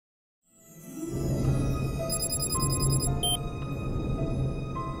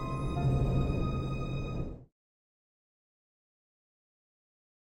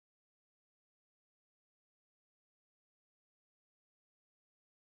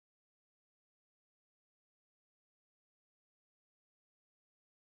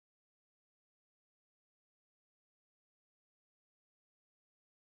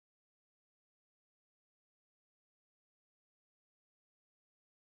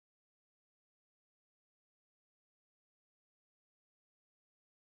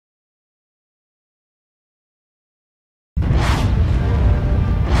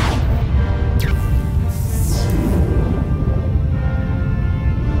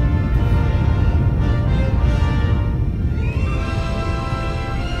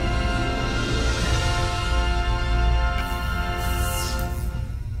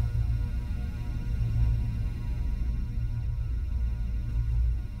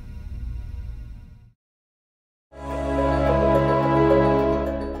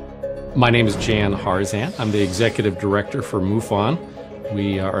My name is Jan Harzan. I'm the Executive Director for MUFON.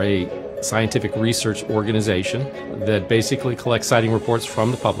 We are a scientific research organization that basically collects sighting reports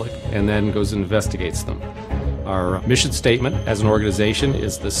from the public and then goes and investigates them. Our mission statement as an organization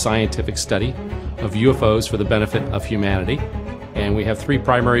is the scientific study of UFOs for the benefit of humanity. And we have three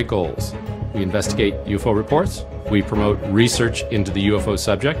primary goals. We investigate UFO reports, we promote research into the UFO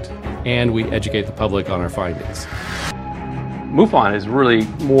subject, and we educate the public on our findings. MUFON is really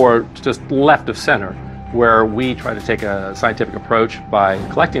more just left of center, where we try to take a scientific approach by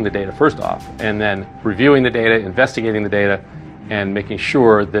collecting the data first off, and then reviewing the data, investigating the data, and making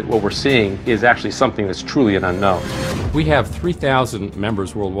sure that what we're seeing is actually something that's truly an unknown. We have 3,000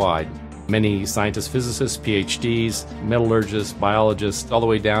 members worldwide. Many scientists, physicists, PhDs, metallurgists, biologists, all the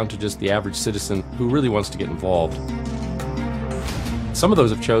way down to just the average citizen who really wants to get involved. Some of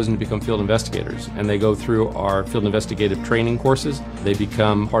those have chosen to become field investigators, and they go through our field investigative training courses. They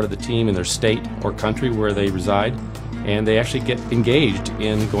become part of the team in their state or country where they reside, and they actually get engaged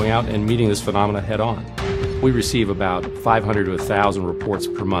in going out and meeting this phenomena head on. We receive about 500 to 1,000 reports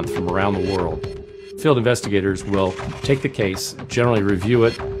per month from around the world. Field investigators will take the case, generally review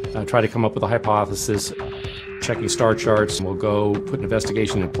it, try to come up with a hypothesis, checking star charts, and we'll go put an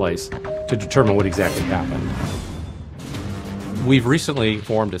investigation in place to determine what exactly happened. We've recently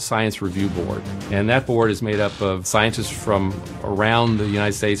formed a science review board, and that board is made up of scientists from around the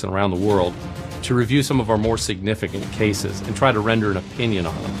United States and around the world to review some of our more significant cases and try to render an opinion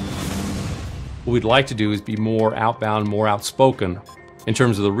on them. What we'd like to do is be more outbound, more outspoken in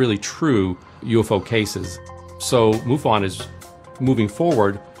terms of the really true UFO cases. So MUFON is moving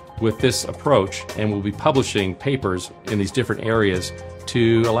forward with this approach, and we'll be publishing papers in these different areas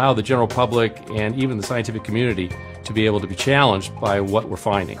to allow the general public and even the scientific community to be able to be challenged by what we're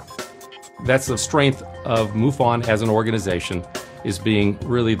finding. That's the strength of MUFON as an organization, is being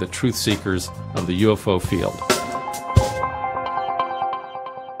really the truth seekers of the UFO field.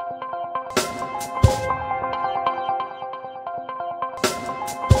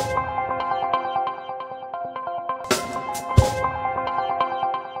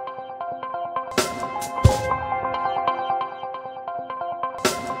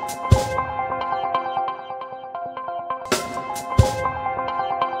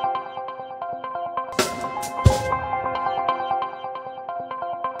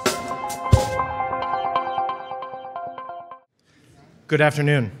 Good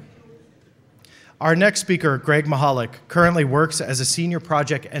afternoon. Our next speaker, Greg Meholic, currently works as a senior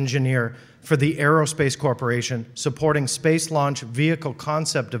project engineer for the Aerospace Corporation, supporting space launch vehicle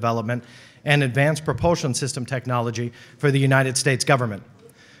concept development and advanced propulsion system technology for the United States government.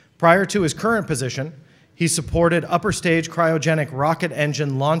 Prior to his current position, he supported upper stage cryogenic rocket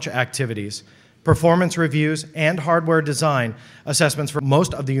engine launch activities, performance reviews, and hardware design assessments for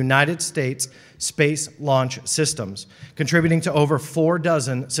most of the United States space launch systems, contributing to over 4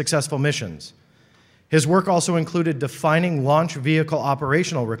 dozen successful missions. His work also included defining launch vehicle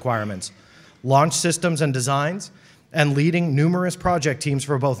operational requirements, launch systems and designs, and leading numerous project teams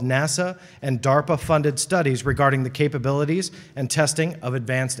for both NASA and DARPA-funded studies regarding the capabilities and testing of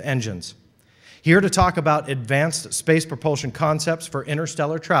advanced engines. Here to talk about advanced space propulsion concepts for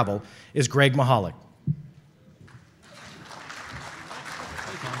interstellar travel is Greg Meholic.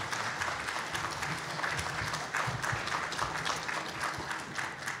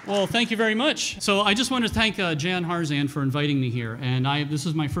 Well, thank you very much. So I just want to thank Jan Harzan for inviting me here. And this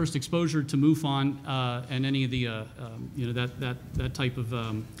is my first exposure to MUFON and any of the, that type of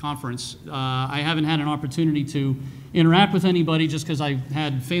conference. I haven't had an opportunity to interact with anybody just because I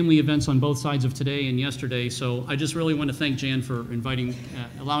had family events on both sides of today and yesterday. So I just really want to thank Jan for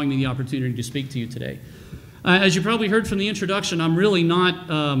allowing me the opportunity to speak to you today. As you probably heard from the introduction, I'm really not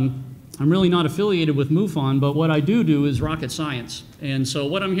affiliated with MUFON, but what I do is rocket science. And so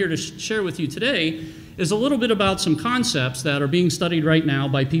what I'm here to share with you today is a little bit about some concepts that are being studied right now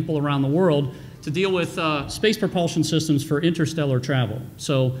by people around the world to deal with space propulsion systems for interstellar travel.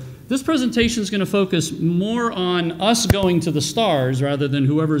 So this presentation is going to focus more on us going to the stars rather than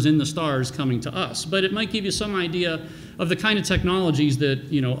whoever's in the stars coming to us. But it might give you some idea of the kind of technologies that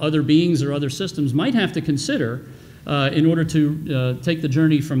other beings or other systems might have to consider in order to take the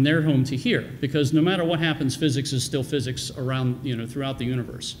journey from their home to here, because no matter what happens, physics is still physics around, throughout the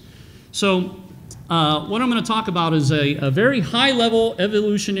universe. So what I'm going to talk about is a very high-level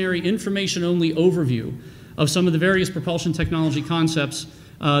evolutionary information-only overview of some of the various propulsion technology concepts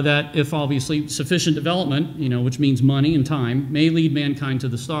that, if obviously sufficient development, which means money and time, may lead mankind to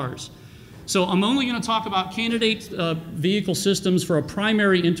the stars. So I'm only going to talk about candidate vehicle systems for a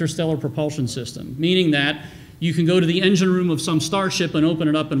primary interstellar propulsion system, meaning that You can go to the engine room of some starship and open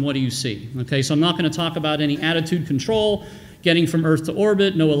it up, and what do you see? Okay, so I'm not going to talk about any attitude control, getting from Earth to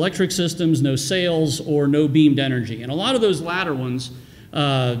orbit, no electric systems, no sails, or no beamed energy. And a lot of those latter ones,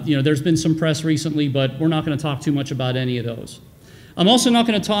 there's been some press recently, but we're not going to talk too much about any of those. I'm also not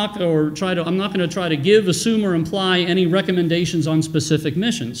going to talk I'm not going to try to give, assume, or imply any recommendations on specific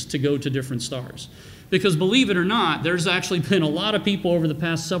missions to go to different stars. Because believe it or not, there's actually been a lot of people over the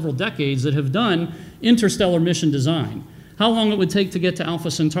past several decades that have done interstellar mission design. How long it would take to get to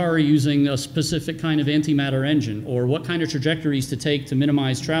Alpha Centauri using a specific kind of antimatter engine, or what kind of trajectories to take to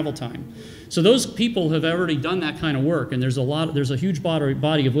minimize travel time. So those people have already done that kind of work, and there's a huge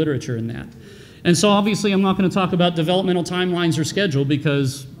body of literature in that. And so obviously I'm not going to talk about developmental timelines or schedule,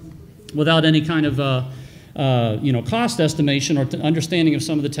 because without any kind of cost estimation or understanding of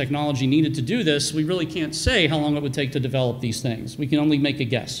some of the technology needed to do this, we really can't say how long it would take to develop these things. We can only make a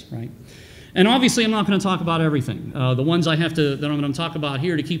guess, right? And obviously I'm not going to talk about everything. The ones that I'm going to talk about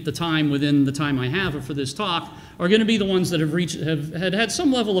here to keep the time within the time I have for this talk are going to be the ones that have had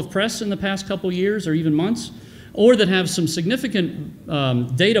some level of press in the past couple years or even months, or that have some significant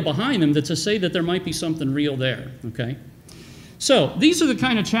data behind them to say that there might be something real there, okay? So these are the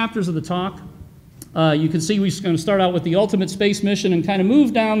kind of chapters of the talk. You can see we're going to start out with the ultimate space mission and kind of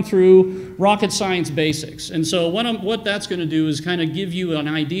move down through rocket science basics. And so what that's going to do is kind of give you an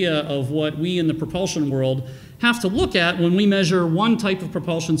idea of what we in the propulsion world have to look at when we measure one type of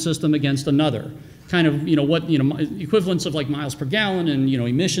propulsion system against another. Kind of, equivalents of like miles per gallon and,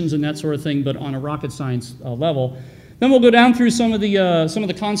 emissions and that sort of thing, but on a rocket science level. Then we'll go down through some of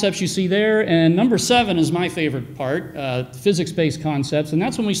the concepts you see there, and number 7 is my favorite part, physics-based concepts, and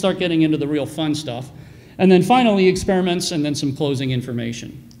that's when we start getting into the real fun stuff. And then finally, experiments, and then some closing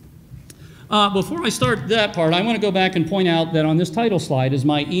information. Before I start that part, I want to go back and point out that on this title slide is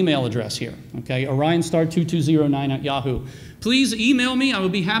my email address here, okay, orionstar2209@yahoo. Please email me. I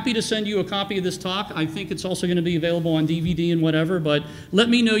would be happy to send you a copy of this talk. I think it's also going to be available on DVD and whatever, but let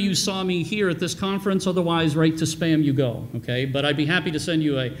me know you saw me here at this conference. Otherwise, right to spam you go, okay? But I'd be happy to send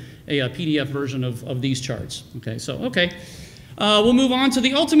you a PDF version of these charts, okay? So, okay. We'll move on to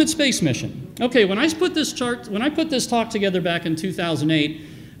the ultimate space mission. Okay, when I put this talk together back in 2008,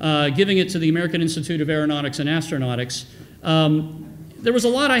 giving it to the American Institute of Aeronautics and Astronautics, there was a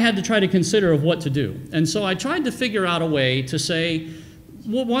lot I had to try to consider of what to do. And so I tried to figure out a way to say,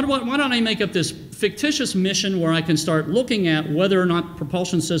 well, why don't I make up this fictitious mission where I can start looking at whether or not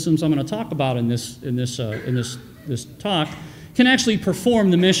propulsion systems I'm going to talk about in this talk can actually perform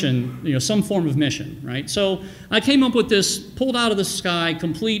the mission, some form of mission, right? So I came up with this pulled out of the sky,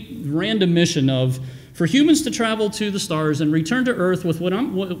 complete random mission for humans to travel to the stars and return to Earth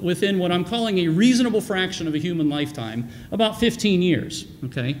within what I'm calling a reasonable fraction of a human lifetime, about 15 years,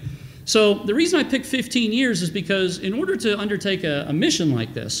 okay? So the reason I picked 15 years is because in order to undertake a mission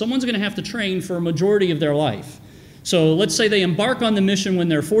like this, someone's going to have to train for a majority of their life. So let's say they embark on the mission when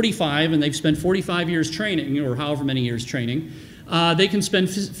they're 45 and they've spent 45 years training, or however many years training. They can spend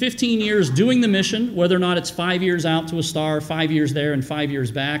 15 years doing the mission, whether or not it's 5 years out to a star, 5 years there and 5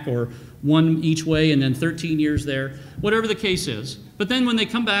 years back, or 1 each way and then 13 years there, whatever the case is. But then when they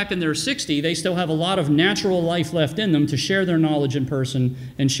come back and they're 60, they still have a lot of natural life left in them to share their knowledge in person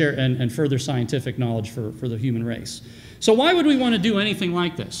and share and further scientific knowledge for the human race. So why would we want to do anything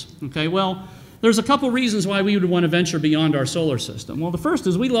like this? Okay, well, there's a couple reasons why we would want to venture beyond our solar system. Well, the first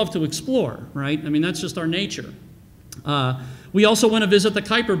is we love to explore, right? I mean, that's just our nature. We also want to visit the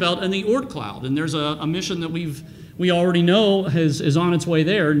Kuiper Belt and the Oort cloud, and there's a mission that we already know is on its way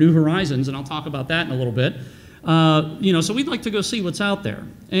there, New Horizons, and I'll talk about that in a little bit. So we'd like to go see what's out there.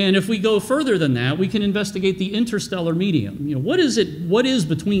 And if we go further than that, we can investigate the interstellar medium. What is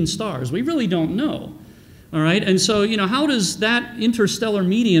between stars? We really don't know. All right, and so, how does that interstellar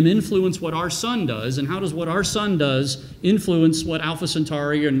medium influence what our sun does, and how does what our sun does influence what Alpha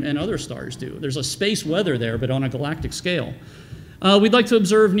Centauri and other stars do? There's a space weather there, but on a galactic scale. We'd like to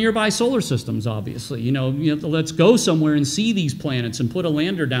observe nearby solar systems, obviously. Let's go somewhere and see these planets and put a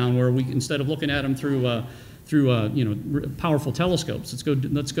lander down where we, instead of looking at them through powerful telescopes, let's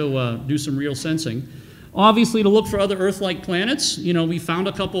go do some real sensing. Obviously, to look for other Earth-like planets, we found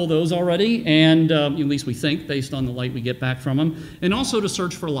a couple of those already, and at least we think, based on the light we get back from them, and also to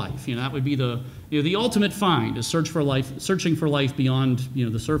search for life. That would be the ultimate find, is searching for life beyond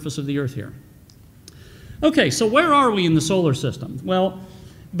the surface of the Earth here. Okay, so where are we in the solar system? Well,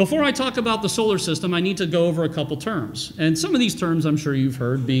 Before I talk about the solar system, I need to go over a couple terms. And some of these terms I'm sure you've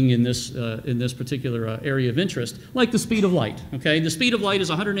heard being in this particular area of interest, like the speed of light. Okay? The speed of light is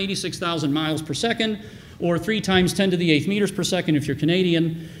 186,000 miles per second, or 3 times 10 to the 8th meters per second if you're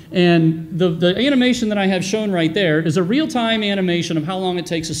Canadian. And the animation that I have shown right there is a real-time animation of how long it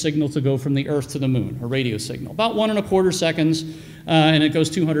takes a signal to go from the Earth to the moon, a radio signal. About 1.25 seconds, and it goes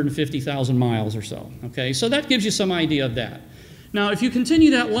 250,000 miles or so. Okay? So that gives you some idea of that. Now, if you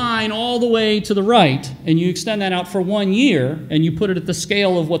continue that line all the way to the right, and you extend that out for 1 year, and you put it at the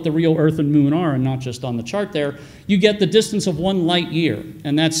scale of what the real Earth and Moon are, and not just on the chart there, you get the distance of 1 light year,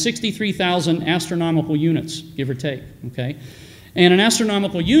 and that's 63,000 astronomical units, give or take, okay? And an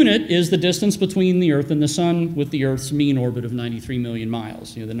astronomical unit is the distance between the Earth and the Sun with the Earth's mean orbit of 93 million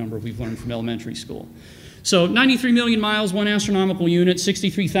miles, you know, the number we've learned from elementary school. So 93 million miles, 1 astronomical unit,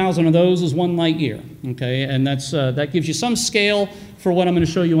 63,000 of those is 1 light year, okay? And that gives you some scale for what I'm going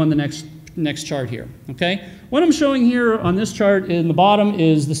to show you on the next chart here, okay? What I'm showing here on this chart in the bottom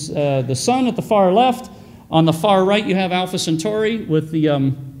is the Sun at the far left. On the far right, you have Alpha Centauri with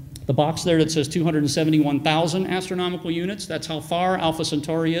the box there that says 271,000 astronomical units. That's how far Alpha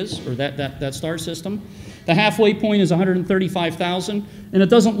Centauri is, or that star system. The halfway point is 135,000, and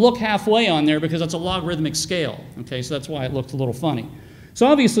it doesn't look halfway on there because it's a logarithmic scale, okay? So that's why it looked a little funny. So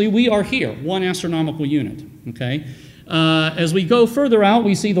obviously, we are here, 1 astronomical unit, okay? As we go further out,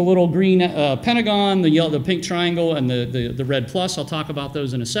 we see the little green pentagon, the pink triangle, and the red plus. I'll talk about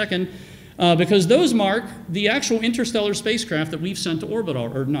those in a second. Because those mark the actual interstellar spacecraft that we've sent to orbit,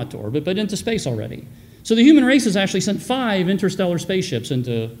 or not to orbit, but into space already. So the human race has actually sent 5 interstellar spaceships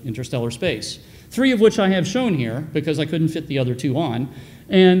into interstellar space, 3 of which I have shown here because I couldn't fit the other 2 on.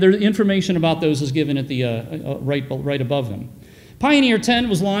 And the information about those is given at the right above them. Pioneer 10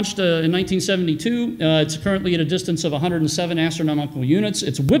 was launched in 1972. It's currently at a distance of 107 astronomical units.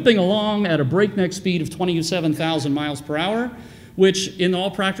 It's whipping along at a breakneck speed of 27,000 miles per hour. Which in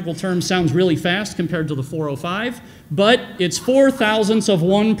all practical terms sounds really fast compared to the 405, but it's 0.004 of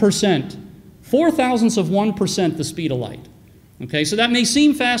 1%. 0.004 of 1% the speed of light. Okay, so that may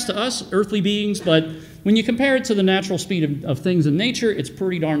seem fast to us, earthly beings, but when you compare it to the natural speed of things in nature, it's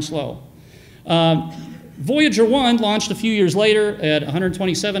pretty darn slow. Voyager 1 launched a few years later at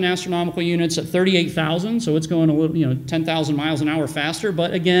 127 astronomical units at 38,000, so it's going a little, 10,000 miles an hour faster,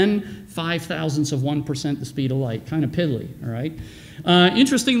 but again, 0.005 of 1% the speed of light, kind of piddly, all right?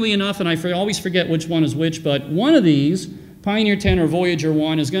 Interestingly enough, and I always forget which one is which, but one of these, Pioneer 10 or Voyager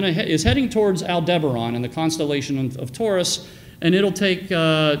 1, is heading towards Aldebaran in the constellation of Taurus, and it'll take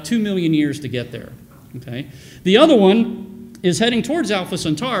 2 million years to get there, okay? The other one is heading towards Alpha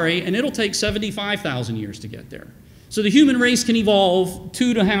Centauri, and it'll take 75,000 years to get there. So the human race can evolve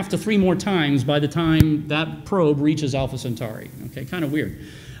 2.5 to 3 more times by the time that probe reaches Alpha Centauri. Okay, kind of weird.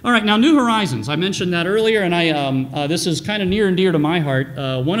 All right, now New Horizons. I mentioned that earlier, and this is kind of near and dear to my heart.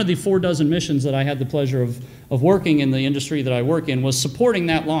 One of the 4 dozen missions that I had the pleasure of working in the industry that I work in was supporting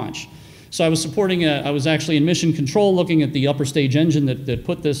that launch. So I was supporting, I was actually in mission control looking at the upper stage engine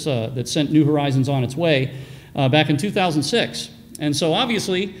that sent New Horizons on its way. Back in 2006. And so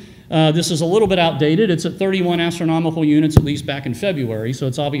obviously, this is a little bit outdated. It's at 31 astronomical units, at least back in February, so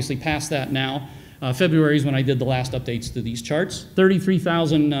it's obviously past that now. February is when I did the last updates to these charts.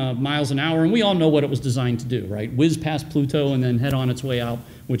 33,000 miles an hour, and we all know what it was designed to do, right? Whiz past Pluto and then head on its way out,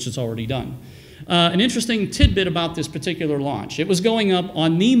 which it's already done. An interesting tidbit about this particular launch. It was going up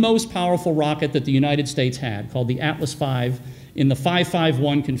on the most powerful rocket that the United States had, called the Atlas V, in the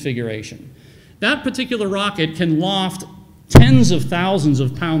 551 configuration. That particular rocket can loft tens of thousands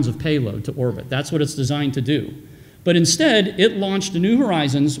of pounds of payload to orbit. That's what it's designed to do. But instead, it launched a New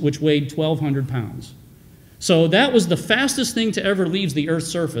Horizons, which weighed 1,200 pounds. So that was the fastest thing to ever leave the Earth's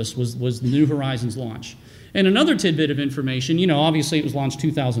surface was the New Horizons launch. And another tidbit of information, obviously it was launched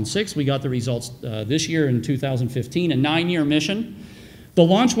 2006. We got the results this year in 2015, a 9-year mission. The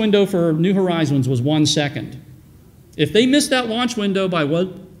launch window for New Horizons was 1 second. If they missed that launch window by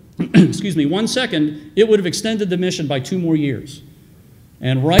 1 second, it would have extended the mission by 2 more years.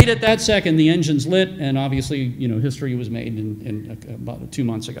 And right at that second, the engine's lit, and obviously, history was made in about 2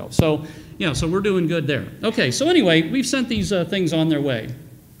 months ago. So, so we're doing good there. Okay, so anyway, we've sent these things on their way.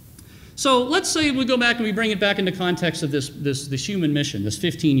 So let's say we go back and we bring it back into context of this human mission, this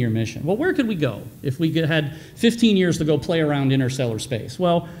 15-year mission. Well, where could we go if we had 15 years to go play around interstellar space?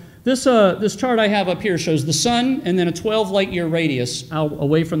 Well, this chart I have up here shows the sun and then a 12 light year radius out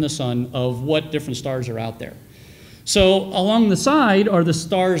away from the sun of what different stars are out there. So along the side are the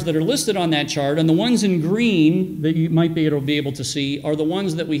stars that are listed on that chart, and the ones in green that you might be able to see are the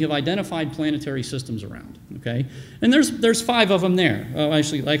ones that we have identified planetary systems around, okay? And there's 5 of them there. Oh,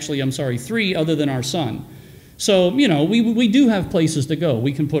 actually, I'm sorry, 3 other than our sun. So, you know, we do have places to go.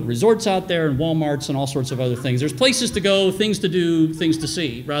 We can put resorts out there and Walmarts and all sorts of other things. There's places to go, things to do, things to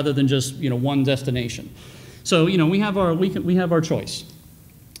see, rather than just, you know, one destination. So, you know, we have our choice.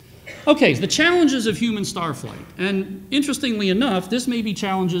 Okay, the challenges of human starflight. And interestingly enough, this may be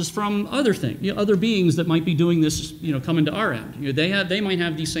challenges from other things, you know, other beings that might be doing this, you know, coming to our end. You know, they might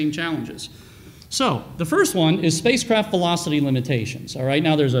have these same challenges. So the first one is spacecraft velocity limitations. All right,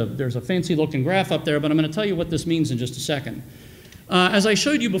 now there's a fancy looking graph up there, but I'm going to tell you what this means in just a second. As I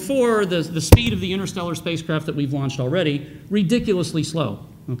showed you before, the speed of the interstellar spacecraft that we've launched already, ridiculously slow,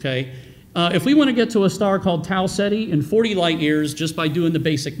 okay? If we want to get to a star called Tau Ceti in 40 light years, just by doing the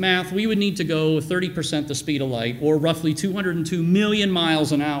basic math, we would need to go 30% the speed of light, or roughly 202 million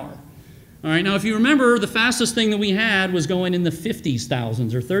miles an hour. All right, now if you remember, the fastest thing that we had was going in the 50s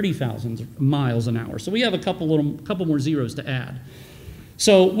thousands or 30,000 miles an hour. So we have a couple more zeros to add.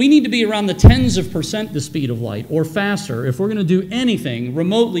 So we need to be around the tens of percent the speed of light, or faster, if we're going to do anything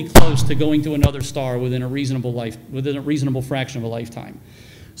remotely close to going to another star within a reasonable fraction of a lifetime.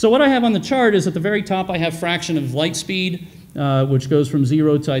 So what I have on the chart is at the very top I have fraction of light speed, which goes from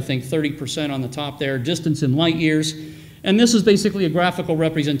 0 to I think 30% on the top there, distance in light years. And this is basically a graphical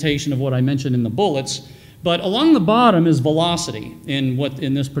representation of what I mentioned in the bullets. But along the bottom is velocity in what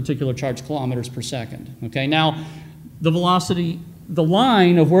in this particular chart's kilometers per second. Okay, now the velocity, the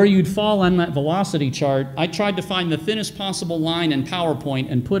line of where you'd fall on that velocity chart, I tried to find the thinnest possible line in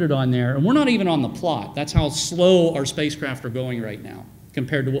PowerPoint and put it on there. And we're not even on the plot. That's how slow our spacecraft are going right now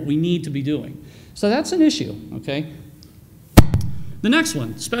compared to what we need to be doing. So that's an issue, okay? The next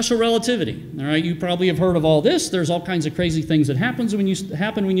one, special relativity. All right, you probably have heard of all this. There's all kinds of crazy things that happen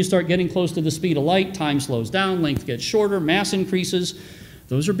when you start getting close to the speed of light. Time slows down, length gets shorter, mass increases.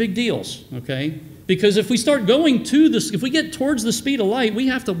 Those are big deals, okay? Because if we start going to this, if we get towards the speed of light, we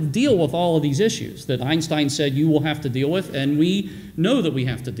have to deal with all of these issues that Einstein said you will have to deal with, and we know that we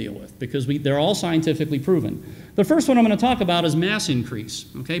have to deal with because they're all scientifically proven. The first one I'm going to talk about is mass increase.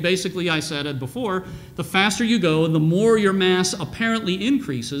 Okay, basically I said it before, the faster you go, the more your mass apparently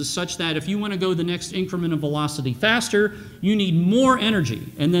increases, such that if you want to go the next increment of velocity faster, you need more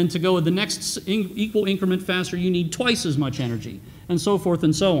energy. And then to go the next equal increment faster, you need twice as much energy, and so forth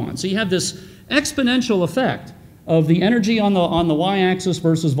and so on. So you have this exponential effect of the energy on the y-axis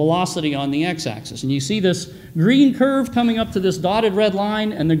versus velocity on the x-axis. And you see this green curve coming up to this dotted red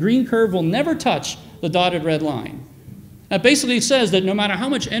line, and the green curve will never touch the dotted red line. That basically says that no matter how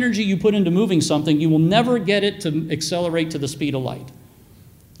much energy you put into moving something, you will never get it to accelerate to the speed of light.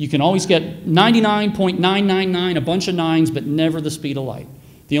 You can always get 99.999, a bunch of nines, but never the speed of light.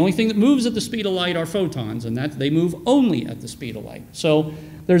 The only thing that moves at the speed of light are photons, and that they move only at the speed of light. So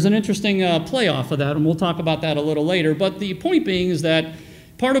there's an interesting playoff of that, and we'll talk about that a little later. But the point being is that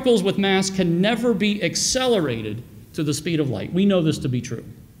particles with mass can never be accelerated to the speed of light. We know this to be true.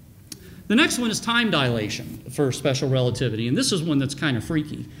 The next one is time dilation for special relativity, and this is one that's kind of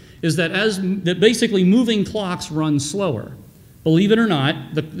freaky, is that basically moving clocks run slower. Believe it or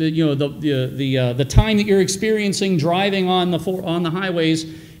not, the time that you're experiencing driving on the highways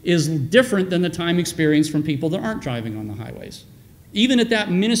is different than the time experienced from people that aren't driving on the highways. Even at that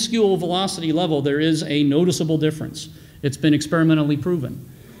minuscule velocity level, there is a noticeable difference. It's been experimentally proven.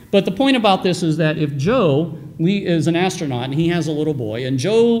 But the point about this is that if Joe is an astronaut and he has a little boy, and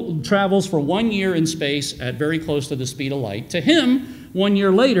Joe travels for 1 year in space at very close to the speed of light, to him, 1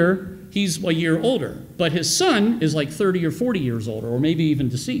 year later, he's a year older. But his son is like 30 or 40 years older, or maybe even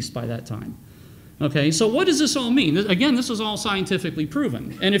deceased by that time. Okay, so what does this all mean? Again, this is all scientifically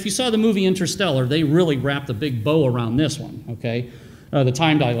proven. And if you saw the movie Interstellar, they really wrapped a big bow around this one, okay? The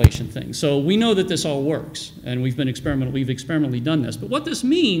time dilation thing. So we know that this all works, and we've experimentally done this. But what this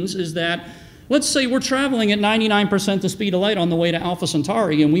means is that, let's say we're traveling at 99% the speed of light on the way to Alpha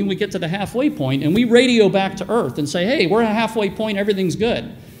Centauri, and we get to the halfway point, and we radio back to Earth and say, hey, we're at a halfway point, everything's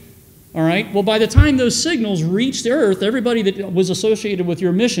good. All right, well, by the time those signals reach the Earth, everybody that was associated with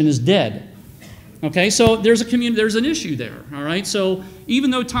your mission is dead. Okay, so there's an issue there, all right? So even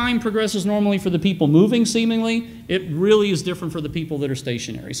though time progresses normally for the people moving, seemingly, it really is different for the people that are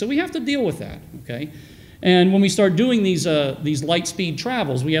stationary. So we have to deal with that, okay? And when we start doing these light speed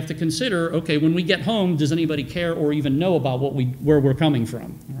travels, we have to consider, okay, when we get home, does anybody care or even know about where we're coming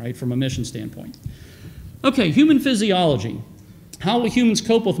from, all right, from a mission standpoint? Okay, human physiology. How will humans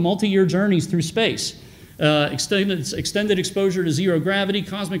cope with multi-year journeys through space? extended exposure to zero gravity,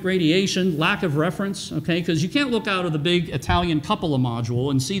 cosmic radiation, lack of reference, okay? Because you can't look out of the big Italian cupola module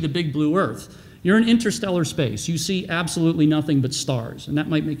and see the big blue Earth. You're in interstellar space. You see absolutely nothing but stars, and that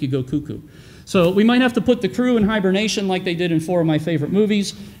might make you go cuckoo. So we might have to put the crew in hibernation like they did in 4 of my favorite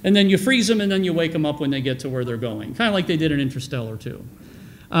movies, and then you freeze them, and then you wake them up when they get to where they're going, kind of like they did in Interstellar, too.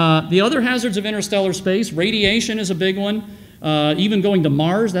 The other hazards of interstellar space, radiation is a big one. Even going to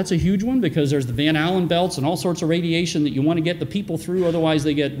Mars, that's a huge one because there's the Van Allen belts and all sorts of radiation that you want to get the people through, otherwise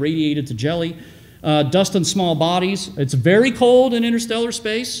they get radiated to jelly. Dust and small bodies. It's very cold in interstellar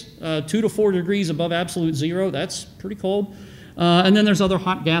space, 2 to 4 degrees above absolute zero. That's pretty cold. And then there's other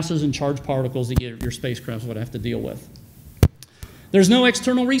hot gases and charged particles that your spacecraft would have to deal with. There's no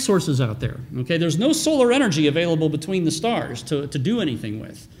external resources out there. Okay? There's no solar energy available between the stars to do anything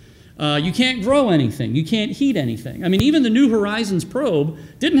with. You can't grow anything. You can't heat anything. I mean, even the New Horizons probe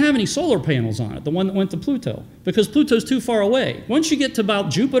didn't have any solar panels on it, the one that went to Pluto, because Pluto's too far away. Once you get to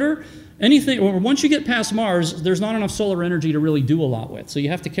about Jupiter, or once you get past Mars, there's not enough solar energy to really do a lot with. So you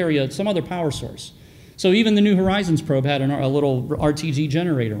have to carry some other power source. So even the New Horizons probe had a little RTG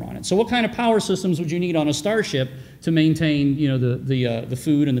generator on it. So what kind of power systems would you need on a starship to maintain, the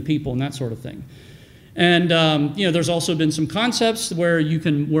food and the people and that sort of thing? And there's also been some concepts where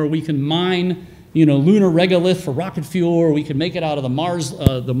we can mine, lunar regolith for rocket fuel, or we can make it out of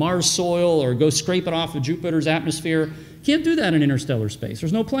the Mars soil, or go scrape it off of Jupiter's atmosphere. Can't do that in interstellar space.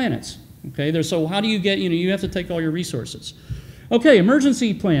 There's no planets. Okay, so how do you get? You have to take all your resources. Okay,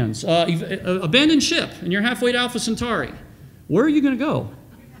 emergency plans. Abandoned ship, and you're halfway to Alpha Centauri. Where are you going to go?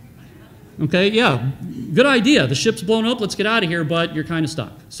 Okay, yeah, good idea. The ship's blown up, let's get out of here, but you're kind of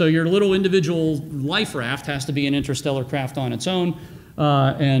stuck. So your little individual life raft has to be an interstellar craft on its own,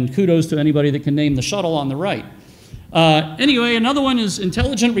 and kudos to anybody that can name the shuttle on the right. Anyway, another one is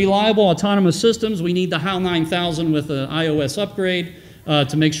intelligent, reliable, autonomous systems. We need the HAL 9000 with an iOS upgrade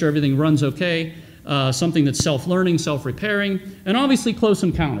to make sure everything runs okay. Something that's self-learning, self-repairing, and obviously close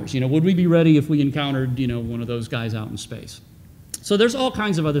encounters. Would we be ready if we encountered, one of those guys out in space? So there's all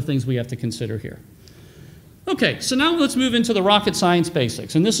kinds of other things we have to consider here. Okay, so now let's move into the rocket science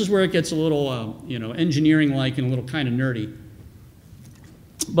basics, and this is where it gets a little, engineering-like and a little kind of nerdy.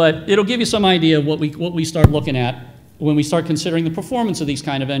 But it'll give you some idea of what we start looking at when we start considering the performance of these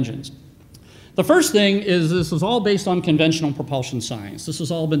kind of engines. The first thing is this is all based on conventional propulsion science. This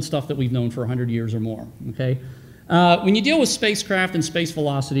has all been stuff that we've known for 100 years or more, okay? When you deal with spacecraft and space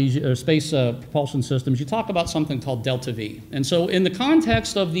velocities, or space propulsion systems, you talk about something called delta V. And so in the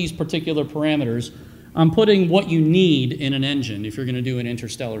context of these particular parameters, I'm putting what you need in an engine if you're going to do an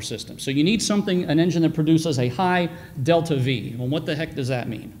interstellar system. So you need an engine that produces a high delta V. Well, what the heck does that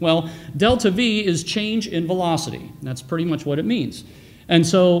mean? Well, delta V is change in velocity. That's pretty much what it means. And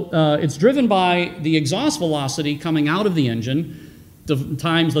so it's driven by the exhaust velocity coming out of the engine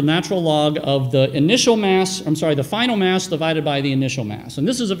times the natural log of the the final mass divided by the initial mass. And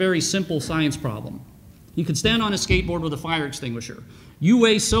this is a very simple science problem. You could stand on a skateboard with a fire extinguisher. You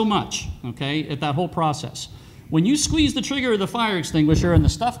weigh so much, okay, at that whole process. When you squeeze the trigger of the fire extinguisher and the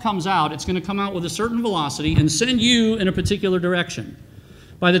stuff comes out, it's going to come out with a certain velocity and send you in a particular direction.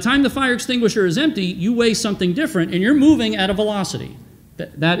 By the time the fire extinguisher is empty, you weigh something different and you're moving at a velocity.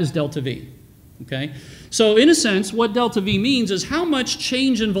 That is delta V, okay? So in a sense, what delta V means is how much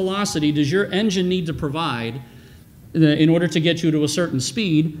change in velocity does your engine need to provide in order to get you to a certain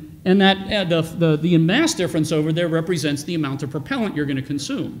speed, and that the mass difference over there represents the amount of propellant you're going to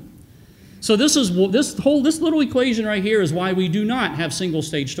consume. So this little equation right here is why we do not have single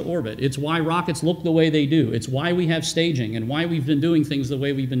stage to orbit. It's why rockets look the way they do. It's why we have staging and why we've been doing things the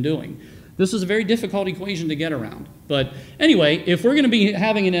way we've been doing. This is a very difficult equation to get around. But anyway, if we're going to be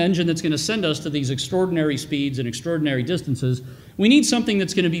having an engine that's going to send us to these extraordinary speeds and extraordinary distances, we need something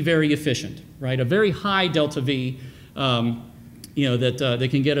that's going to be very efficient, right? A very high delta V, that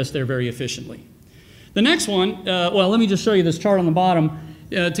can get us there very efficiently. The next one, well, let me just show you this chart on the bottom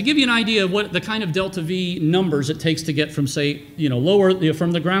to give you an idea of what the kind of delta V numbers it takes to get from, say,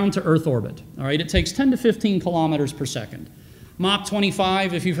 from the ground to Earth orbit. All right, it takes 10 to 15 kilometers per second. Mach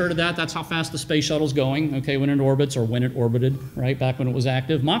 25, if you've heard of that, that's how fast the space shuttle's going, okay, when it orbits or when it orbited, right, back when it was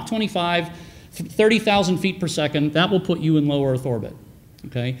active. Mach 25, 30,000 feet per second, that will put you in low Earth orbit,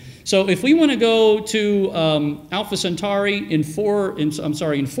 okay? So if we want to go to Alpha Centauri in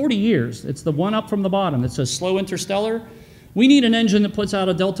 40 years, it's the one up from the bottom that says slow interstellar, we need an engine that puts out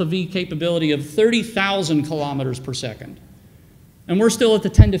a delta V capability of 30,000 kilometers per second. And we're still at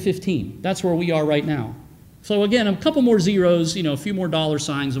the 10 to 15. That's where we are right now. So again, a couple more zeros, a few more dollar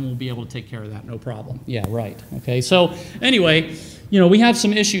signs, and we'll be able to take care of that, no problem. Yeah, right. Okay, so anyway, we have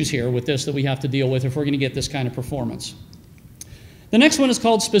some issues here with this that we have to deal with if we're going to get this kind of performance. The next one is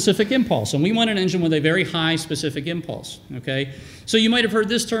called specific impulse, and we want an engine with a very high specific impulse, okay? So you might have heard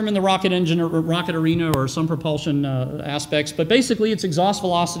this term in the rocket engine or rocket arena or some propulsion aspects, but basically it's exhaust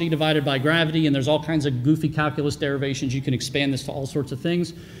velocity divided by gravity, and there's all kinds of goofy calculus derivations. You can expand this to all sorts of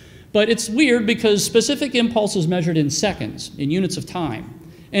things. But it's weird because specific impulse is measured in seconds, in units of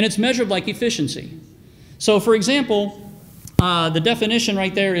time, and it's measured like efficiency. So for example, the definition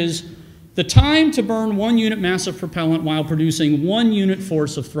right there is the time to burn 1 unit mass of propellant while producing 1 unit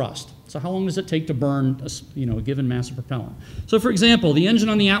force of thrust. So how long does it take to burn a given mass of propellant? So for example, the engine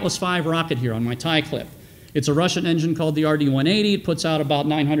on the Atlas V rocket here on my tie clip, it's a Russian engine called the RD-180. It puts out about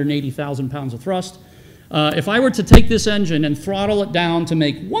 980,000 pounds of thrust. If I were to take this engine and throttle it down to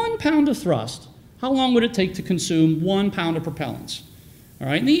make 1 pound of thrust, how long would it take to consume 1 pound of propellants? All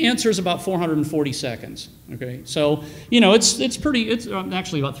right, and the answer is about 440 seconds. Okay, so it's pretty. It's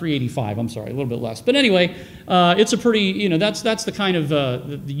actually about 385. I'm sorry, a little bit less. But anyway, it's a pretty. That's the kind of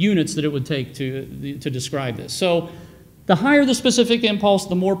the units that it would take to describe this. So the higher the specific impulse,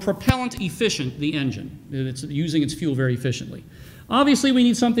 the more propellant efficient the engine. It's using its fuel very efficiently. Obviously, we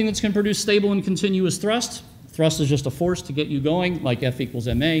need something that can produce stable and continuous thrust. Thrust is just a force to get you going, like F equals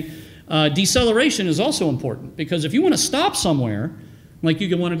ma. Deceleration is also important because if you want to stop somewhere, like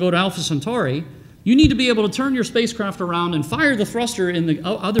you want to go to Alpha Centauri, you need to be able to turn your spacecraft around and fire the thruster in the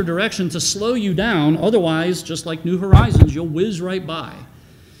other direction to slow you down. Otherwise, just like New Horizons, you'll whiz right by.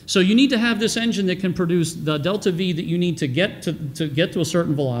 So you need to have this engine that can produce the delta V that you need to get to a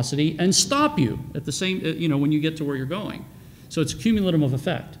certain velocity and stop you at the same, when you get to where you're going. So it's a cumulative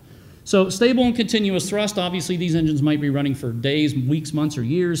effect. So stable and continuous thrust, obviously these engines might be running for days, weeks, months, or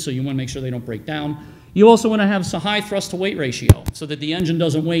years, so you want to make sure they don't break down. You also want to have a high thrust to weight ratio so that the engine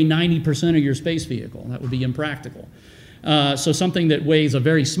doesn't weigh 90% of your space vehicle. That would be impractical. So something that weighs a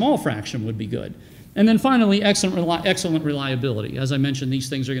very small fraction would be good. And then finally, excellent reliability. As I mentioned, these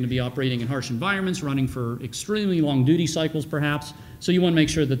things are going to be operating in harsh environments, running for extremely long duty cycles perhaps, so you want to make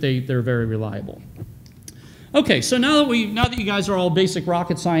sure that they're very reliable. Okay, so now that you guys are all basic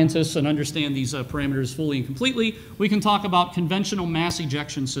rocket scientists and understand these parameters fully and completely, we can talk about conventional mass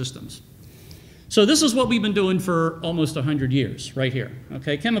ejection systems. So this is what we've been doing for almost 100 years, right here,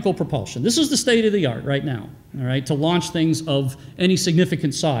 okay? Chemical propulsion. This is the state of the art right now, all right, to launch things of any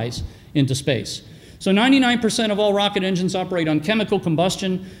significant size into space. So 99% of all rocket engines operate on chemical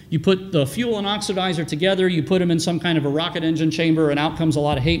combustion. You put the fuel and oxidizer together, you put them in some kind of a rocket engine chamber, and out comes a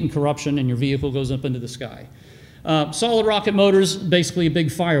lot of hate and corruption, and your vehicle goes up into the sky. Solid rocket motors, basically a big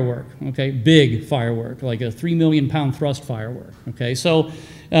firework, okay? Big firework, like a 3 million pound thrust firework, okay? So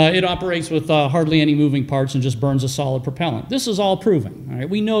it operates with hardly any moving parts and just burns a solid propellant. This is all proven, all right?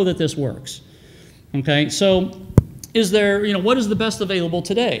 We know that this works, okay? So what is the best available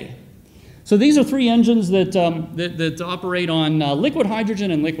today? So these are 3 engines that operate on liquid hydrogen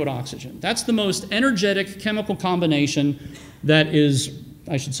and liquid oxygen. That's the most energetic chemical combination that is,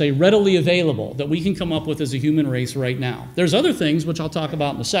 I should say, readily available that we can come up with as a human race right now. There's other things, which I'll talk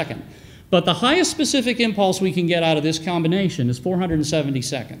about in a second. But the highest specific impulse we can get out of this combination is 470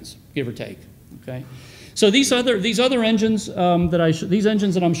 seconds, give or take, okay? So these other engines these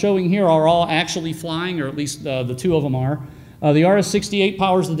engines that I'm showing here are all actually flying, or at least the 2 of them are. The RS-68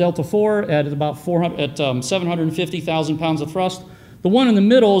 powers the Delta IV at about 750,000 pounds of thrust. The one in the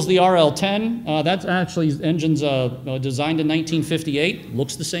middle is the RL-10. That's actually engines designed in 1958.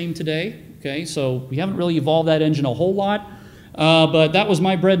 Looks the same today. Okay, so we haven't really evolved that engine a whole lot, but that was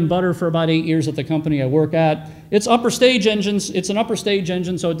my bread and butter for about 8 years at the company I work at. It's upper stage engines. It's an upper stage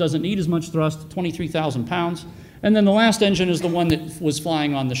engine, so it doesn't need as much thrust. 23,000 pounds. And then the last engine is the one that was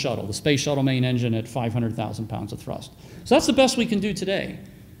flying on the shuttle, the Space Shuttle main engine at 500,000 pounds of thrust. So that's the best we can do today.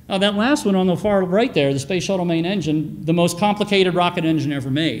 Now that last one on the far right there, the Space Shuttle main engine, the most complicated rocket engine ever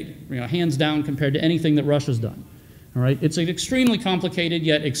made, hands down compared to anything that Russia's done. All right? It's an extremely complicated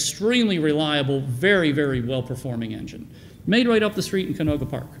yet extremely reliable, very, very well-performing engine. Made right up the street in Canoga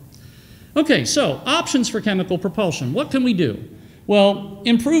Park. Okay, so options for chemical propulsion. What can we do? Well,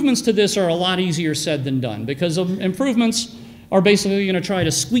 improvements to this are a lot easier said than done because improvements are basically going to try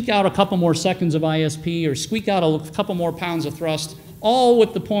to squeak out a couple more seconds of ISP or squeak out a couple more pounds of thrust, all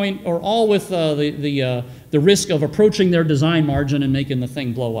with the point, or all with the risk of approaching their design margin and making the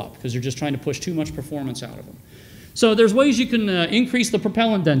thing blow up because you're just trying to push too much performance out of them. So there's ways you can increase the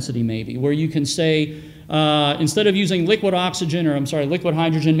propellant density maybe, where you can say, instead of using liquid oxygen, or liquid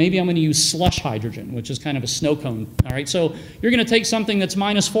hydrogen, maybe I'm going to use slush hydrogen, which is kind of a snow cone. All right, so you're going to take something that's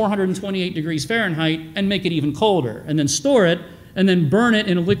minus 428 degrees Fahrenheit and make it even colder, and then store it, and then burn it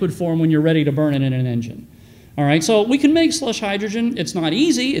in a liquid form when you're ready to burn it in an engine. All right, so we can make slush hydrogen. It's not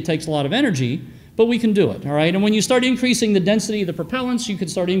easy. It takes a lot of energy, but we can do it. All right, and when you start increasing the density of the propellants, you can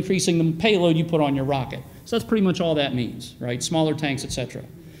start increasing the payload you put on your rocket. So that's pretty much all that means, right? Smaller tanks, etc.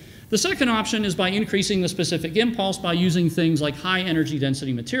 The second option is by increasing the specific impulse by using things like high energy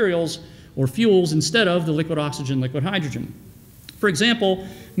density materials or fuels instead of the liquid oxygen, liquid hydrogen. For example,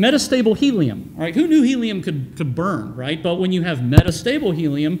 metastable helium. All right, who knew helium could burn, right? But when you have metastable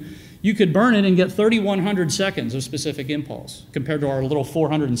helium, you could burn it and get 3,100 seconds of specific impulse compared to our little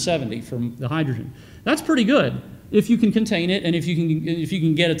 470 from the hydrogen. That's pretty good if you can contain it and if you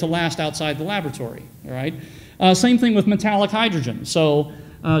can get it to last outside the laboratory. All right. Same thing with metallic hydrogen. So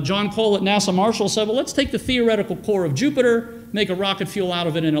John Cole at NASA Marshall said, well, let's take the theoretical core of Jupiter, make a rocket fuel out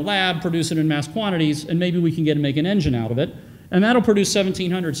of it in a lab, produce it in mass quantities, and maybe we can make an engine out of it. And that'll produce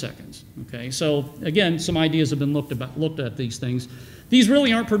 1,700 seconds. Okay, so again, some ideas have been looked at these things. These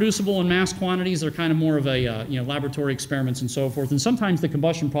really aren't producible in mass quantities. They're kind of more of a laboratory experiments and so forth. And sometimes the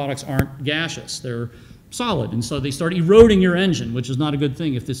combustion products aren't gaseous; they're solid, and so they start eroding your engine, which is not a good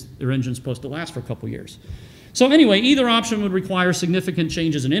thing if your engine's supposed to last for a couple years. So anyway, either option would require significant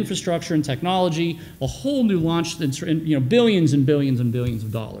changes in infrastructure and technology, a whole new launch, billions and billions and billions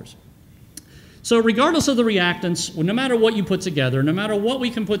of dollars. So regardless of the reactants, no matter what you put together, no matter what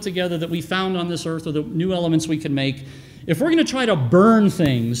we can put together that we found on this Earth or the new elements we can make, if we're going to try to burn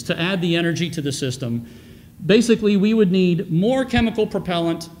things to add the energy to the system, basically we would need more chemical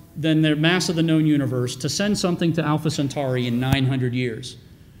propellant than the mass of the known universe to send something to Alpha Centauri in 900 years.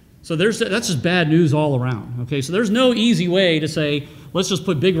 So that's just bad news all around. Okay, so there's no easy way to say, let's just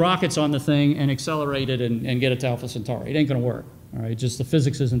put big rockets on the thing and accelerate it and get it to Alpha Centauri. It ain't going to work. All right, just the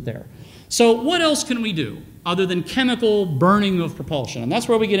physics isn't there. So what else can we do other than chemical burning of propulsion? And that's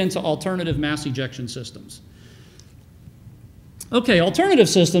where we get into alternative mass ejection systems. Okay, alternative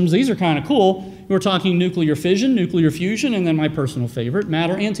systems, these are kind of cool. We're talking nuclear fission, nuclear fusion, and then my personal favorite,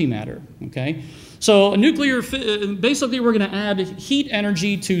 matter-antimatter, okay? So basically we're going to add heat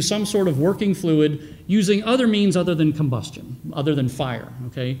energy to some sort of working fluid using other means other than combustion, other than fire,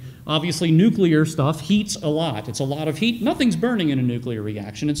 okay? Obviously nuclear stuff heats a lot. It's a lot of heat. Nothing's burning in a nuclear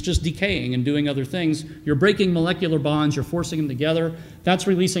reaction. It's just decaying and doing other things. You're breaking molecular bonds. You're forcing them together. That's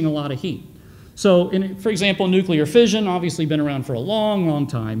releasing a lot of heat. So, for example, nuclear fission, obviously been around for a long, long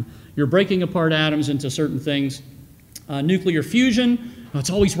time. You're breaking apart atoms into certain things. Nuclear fusion, it's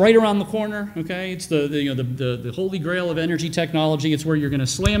always right around the corner, okay? It's the holy grail of energy technology. It's where you're going to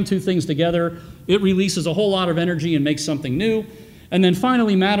slam two things together. It releases a whole lot of energy and makes something new. And then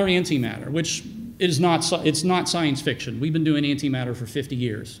finally, matter-antimatter, which it's not science fiction. We've been doing antimatter for 50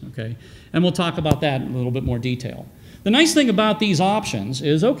 years, okay? And we'll talk about that in a little bit more detail. The nice thing about these options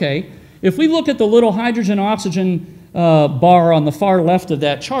is, okay, if we look at the little hydrogen-oxygen bar on the far left of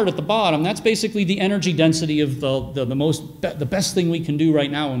that chart at the bottom, that's basically the energy density of the best thing we can do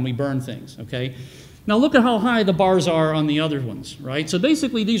right now when we burn things, okay? Now look at how high the bars are on the other ones, right? So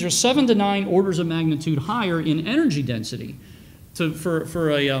basically these are 7 to 9 orders of magnitude higher in energy density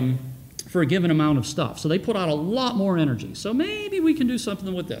for a given amount of stuff. So they put out a lot more energy. So maybe we can do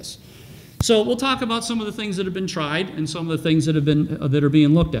something with this. So we'll talk about some of the things that have been tried and some of the things that are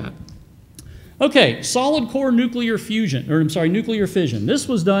being looked at. Okay, solid core nuclear fusion, or I'm sorry, nuclear fission. This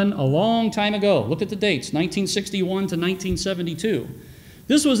was done a long time ago. Look at the dates, 1961 to 1972.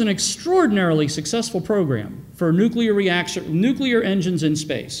 This was an extraordinarily successful program for nuclear engines in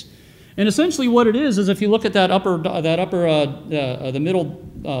space. And essentially what it is if you look at the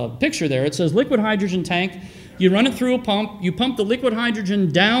middle picture there, it says liquid hydrogen tank. You run it through a pump. You pump the liquid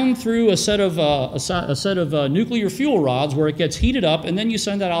hydrogen down through a set of nuclear fuel rods where it gets heated up, and then you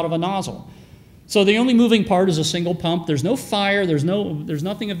send that out of a nozzle. So the only moving part is a single pump. There's no fire. There's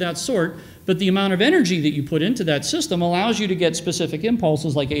nothing of that sort. But the amount of energy that you put into that system allows you to get specific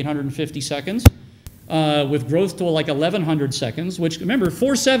impulses like 850 seconds with growth to like 1,100 seconds, which, remember,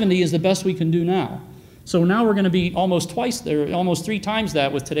 470 is the best we can do now. So now we're going to be almost 3 times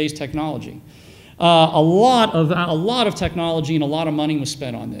that with today's technology. A lot of technology and a lot of money was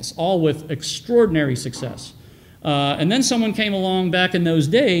spent on this, all with extraordinary success. And then someone came along back in those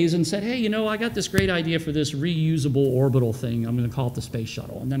days and said, hey, I got this great idea for this reusable orbital thing. I'm going to call it the space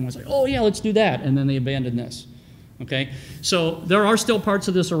shuttle. And then I was like, oh, yeah, let's do that. And then they abandoned this. Okay? So there are still parts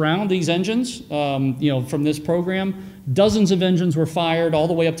of this around, these engines, from this program. Dozens of engines were fired all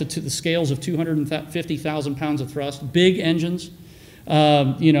the way up to the scales of 250,000 pounds of thrust. Big engines.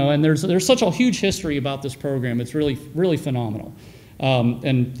 And there's such a huge history about this program. It's really, really phenomenal.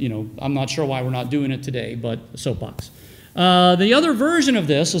 I'm not sure why we're not doing it today, but soapbox. The other version of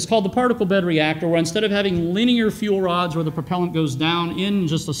this is called the particle bed reactor, where instead of having linear fuel rods where the propellant goes down in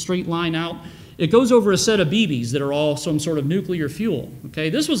just a straight line out, it goes over a set of BBs that are all some sort of nuclear fuel.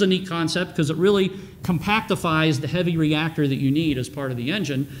 Okay, this was a neat concept because it really compactifies the heavy reactor that you need as part of the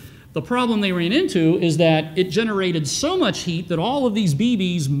engine. The problem they ran into is that it generated so much heat that all of these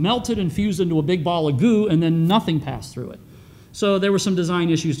BBs melted and fused into a big ball of goo, and then nothing passed through it. So there were some design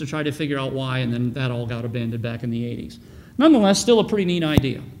issues to try to figure out why, and then that all got abandoned back in the 80s. Nonetheless, still a pretty neat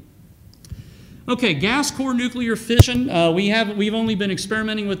idea. Okay, gas core nuclear fission. We've only been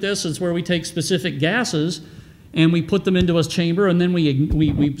experimenting with this. It's where we take specific gases and we put them into a chamber, and then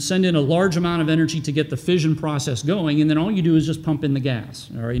we send in a large amount of energy to get the fission process going, and then all you do is just pump in the gas,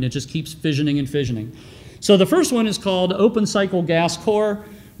 all right, and it just keeps fissioning and fissioning. So the first one is called open cycle gas core,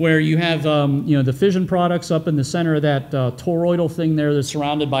 where you have the fission products up in the center of that toroidal thing there that's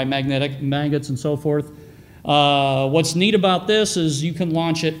surrounded by magnets and so forth. What's neat about this is you can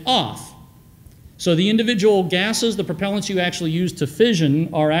launch it off. So the individual gases, the propellants you actually use to fission,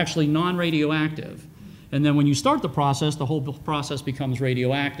 are actually non-radioactive. And then when you start the process, the whole process becomes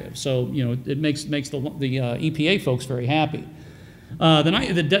radioactive. So, it makes the EPA folks very happy.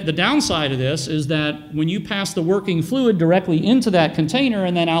 The downside of this is that when you pass the working fluid directly into that container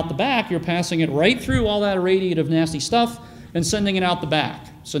and then out the back, you're passing it right through all that irradiative nasty stuff and sending it out the back.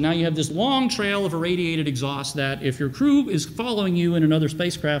 So now you have this long trail of irradiated exhaust that if your crew is following you in another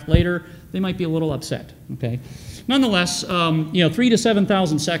spacecraft later, they might be a little upset, okay? Nonetheless, 3 to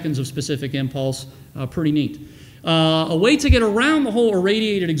 7,000 seconds of specific impulse, pretty neat. A way to get around the whole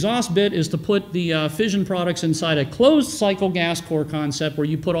irradiated exhaust bit is to put the fission products inside a closed cycle gas core concept where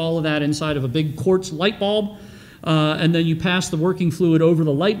you put all of that inside of a big quartz light bulb, and then you pass the working fluid over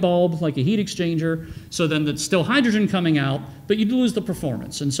the light bulb like a heat exchanger, so then there's still hydrogen coming out, but you lose the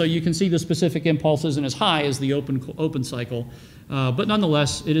performance. And so you can see the specific impulse isn't as high as the open cycle, but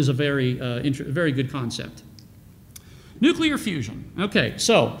nonetheless, it is a very good concept. Nuclear fusion. Okay,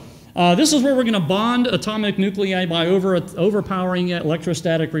 so this is where we're going to bond atomic nuclei by overpowering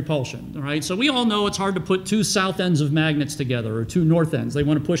electrostatic repulsion. All right, so we all know it's hard to put two south ends of magnets together or two north ends. They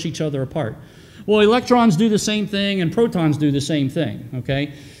want to push each other apart. Well, electrons do the same thing and protons do the same thing.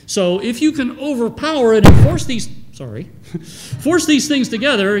 Okay, so if you can overpower it and force these things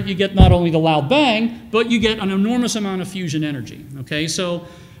together, you get not only the loud bang, but you get an enormous amount of fusion energy. Okay, so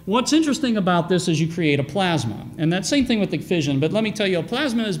what's interesting about this is you create a plasma, and that same thing with the fission, but let me tell you, a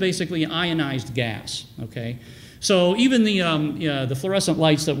plasma is basically ionized gas, okay? So even the fluorescent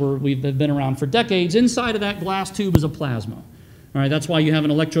lights that we've been around for decades, inside of that glass tube is a plasma. All right, that's why you have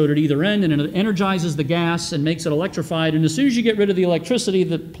an electrode at either end, and it energizes the gas and makes it electrified, and as soon as you get rid of the electricity,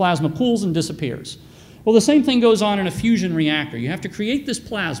 the plasma cools and disappears. Well, the same thing goes on in a fusion reactor. You have to create this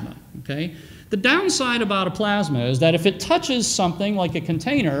plasma, okay? The downside about a plasma is that if it touches something like a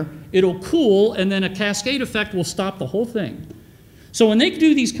container, it'll cool, and then a cascade effect will stop the whole thing. So when they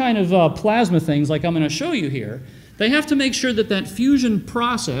do these kind of plasma things, like I'm going to show you here, they have to make sure that that fusion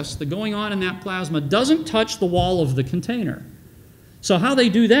process, the going on in that plasma, doesn't touch the wall of the container. So how they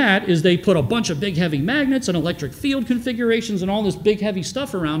do that is they put a bunch of big heavy magnets and electric field configurations and all this big heavy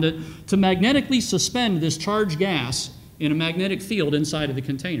stuff around it to magnetically suspend this charged gas in a magnetic field inside of the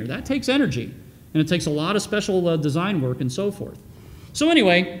container. That takes energy, and it takes a lot of special design work and so forth. So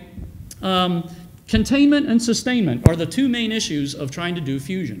anyway, containment and sustainment are the two main issues of trying to do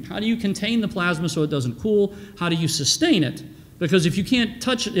fusion. How do you contain the plasma so it doesn't cool? How do you sustain it? Because if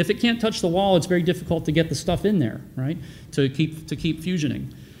it can't touch the wall, it's very difficult to get the stuff in there, right? To keep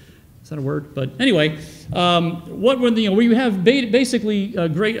fusioning. Is that a word? But anyway, we have basically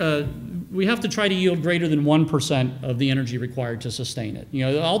we have to try to yield greater than 1% of the energy required to sustain it.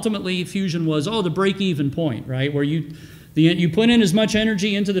 Ultimately, fusion was the break-even point, right? Where you put in as much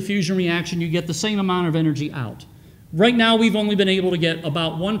energy into the fusion reaction, you get the same amount of energy out. Right now, we've only been able to get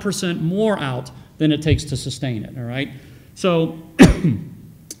about 1% more out than it takes to sustain it, all right? So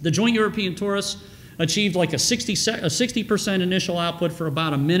the Joint European Torus achieved like a 60% initial output for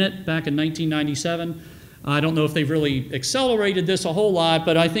about a minute back in 1997. I don't know if they've really accelerated this a whole lot,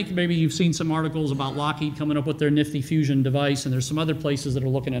 but I think maybe you've seen some articles about Lockheed coming up with their nifty fusion device, and there's some other places that are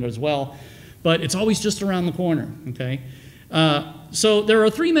looking at it as well. But it's always just around the corner, okay? So there are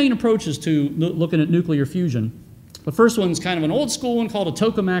three main approaches to looking at nuclear fusion. The first one's kind of an old school one called a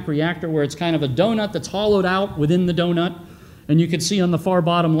tokamak reactor, where it's kind of a donut that's hollowed out within the donut. And you can see on the far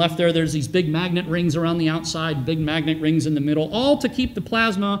bottom left there's these big magnet rings around the outside, big magnet rings in the middle, all to keep the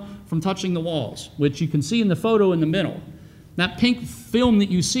plasma from touching the walls, which you can see in the photo in the middle. That pink film that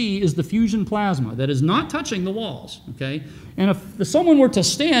you see is the fusion plasma that is not touching the walls, okay? And if someone were to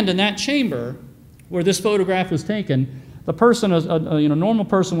stand in that chamber where this photograph was taken, the person, a normal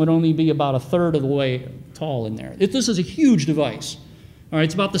person would only be about a third of the way tall in there. This is a huge device. All right,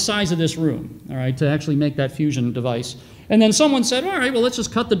 it's about the size of this room, all right, to actually make that fusion device. And then someone said, all right, well, let's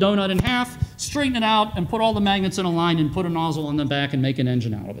just cut the donut in half, straighten it out, and put all the magnets in a line and put a nozzle on the back and make an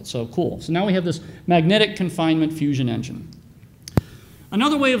engine out of it. So cool. So now we have this magnetic confinement fusion engine.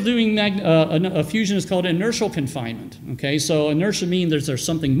 Another way of doing a fusion is called inertial confinement. Okay, so inertia means there's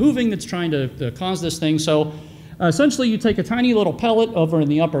something moving that's trying to cause this thing. So essentially, you take a tiny little pellet over in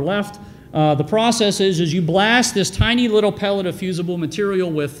the upper left. The process is you blast this tiny little pellet of fusible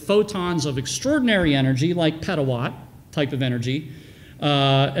material with photons of extraordinary energy, like petawatt type of energy,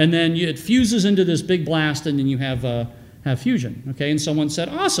 and then it fuses into this big blast, and then you have fusion. Okay, and someone said,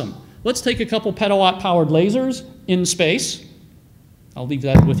 awesome, let's take a couple petawatt-powered lasers in space. I'll leave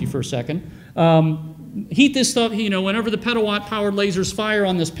that with you for a second. Heat this stuff, you know, whenever the petawatt-powered lasers fire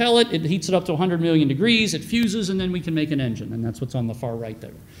on this pellet, it heats it up to 100 million degrees, it fuses, and then we can make an engine, and that's what's on the far right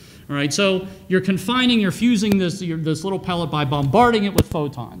there. All right, so you're fusing this little pellet by bombarding it with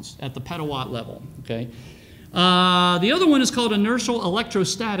photons at the petawatt level, okay? The other one is called inertial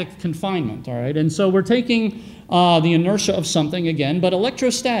electrostatic confinement, all right? And so we're taking the inertia of something again, but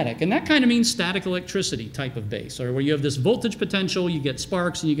electrostatic, and that kind of means static electricity type of base, or where you have this voltage potential, you get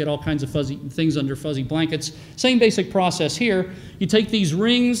sparks, and you get all kinds of fuzzy things under fuzzy blankets. Same basic process here. You take these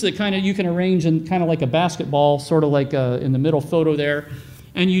rings that you can arrange in kind of like a basketball, sort of like in the middle photo there,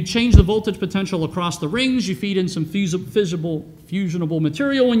 and you change the voltage potential across the rings, you feed in some fusionable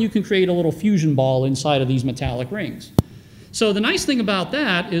material, and you can create a little fusion ball inside of these metallic rings. So the nice thing about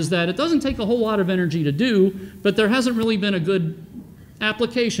that is that it doesn't take a whole lot of energy to do, but there hasn't really been a good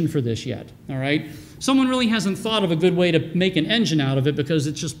application for this yet, all right? Someone really hasn't thought of a good way to make an engine out of it because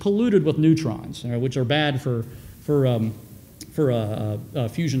it's just polluted with neutrons, all right, which are bad for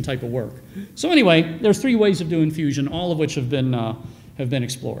fusion type of work. So anyway, there's 3 ways of doing fusion, all of which have been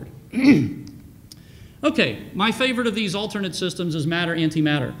explored. Okay, my favorite of these alternate systems is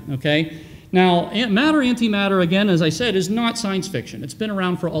matter-antimatter, okay? Now, matter-antimatter, again, as I said, is not science fiction. It's been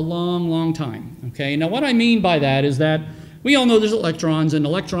around for a long, long time, okay? Now, what I mean by that is that we all know there's electrons, and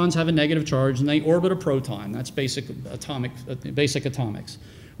electrons have a negative charge, and they orbit a proton. That's basic atomics.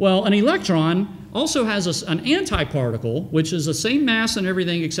 Well, an electron also has an antiparticle, which is the same mass and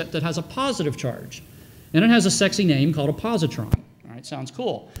everything, except it has a positive charge. And it has a sexy name called a positron. All right, sounds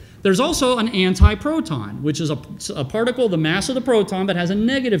cool. There's also an antiproton, which is a particle, the mass of the proton, but has a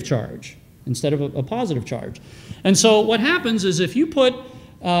negative charge instead of a positive charge. And so what happens is if you put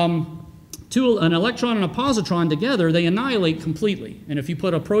an electron and a positron together, they annihilate completely. And if you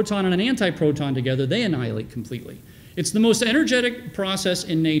put a proton and an antiproton together, they annihilate completely. It's the most energetic process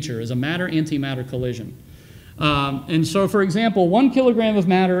in nature, is a matter-antimatter collision. And so, for example, 1 kilogram of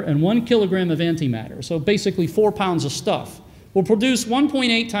matter and 1 kilogram of antimatter, so basically 4 pounds of stuff, will produce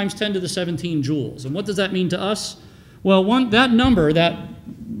 1.8 times 10 to the 17 joules. And what does that mean to us? Well, that number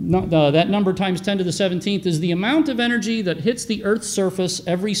times 10 to the 17th is the amount of energy that hits the Earth's surface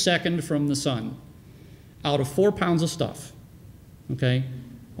every second from the sun out of 4 pounds of stuff, okay?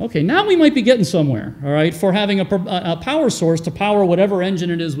 Okay, now we might be getting somewhere, all right, for having a power source to power whatever engine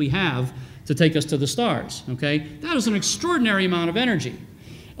it is we have to take us to the stars, okay? That is an extraordinary amount of energy.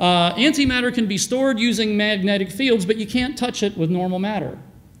 Antimatter can be stored using magnetic fields, but you can't touch it with normal matter.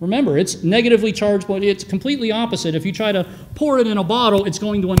 Remember, it's negatively charged, but it's completely opposite. If you try to pour it in a bottle, it's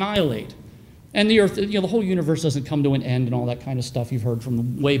going to annihilate. And the Earth, the whole universe doesn't come to an end and all that kind of stuff you've heard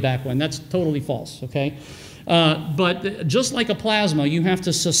from way back when. That's totally false, okay? But just like a plasma, you have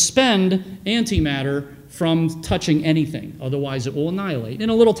to suspend antimatter from touching anything. Otherwise, it will annihilate in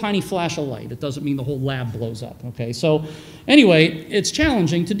a little tiny flash of light. It doesn't mean the whole lab blows up, okay? So anyway, it's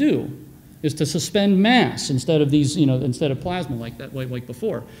challenging to do, is to suspend mass instead of these, instead of plasma like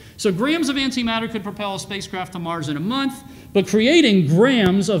before. So grams of antimatter could propel a spacecraft to Mars in a month, but creating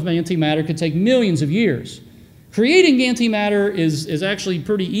grams of antimatter could take millions of years. Creating antimatter is actually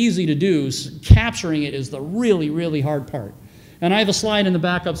pretty easy to do. Capturing it is the really, really hard part. And I have a slide in the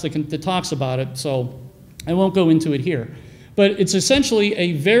backups that talks about it, so I won't go into it here. But it's essentially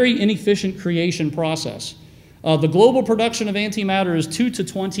a very inefficient creation process. The global production of antimatter is 2 to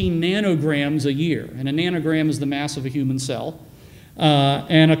 20 nanograms a year, and a nanogram is the mass of a human cell,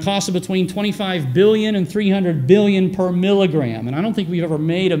 and a cost of between 25 billion and 300 billion per milligram. And I don't think we've ever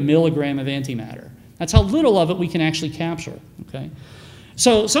made a milligram of antimatter. That's how little of it we can actually capture, okay?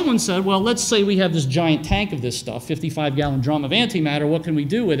 So someone said, well, let's say we have this giant tank of this stuff, 55-gallon drum of antimatter, what can we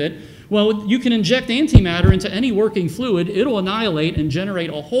do with it? Well, you can inject antimatter into any working fluid, it'll annihilate and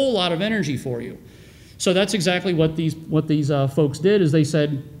generate a whole lot of energy for you. So that's exactly what these folks did, is they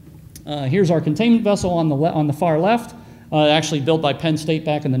said, here's our containment vessel on the far left. actually built by Penn State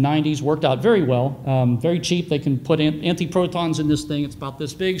back in the 90s, worked out very well, very cheap. They can put antiprotons in this thing. It's about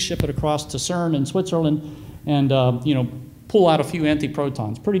this big, ship it across to CERN in Switzerland, and you know, pull out a few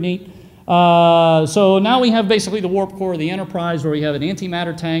antiprotons. Pretty neat. So now we have basically the warp core of the Enterprise, where we have an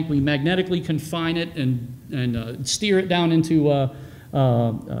antimatter tank. We magnetically confine it and steer it down into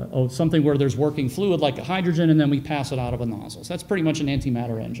something where there's working fluid like a hydrogen, and then we pass it out of a nozzle. So that's pretty much an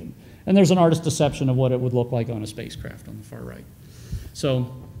antimatter engine. And there's an artist's deception of what it would look like on a spacecraft on the far right.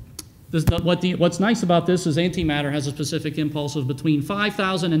 So what's nice about this is antimatter has a specific impulse of between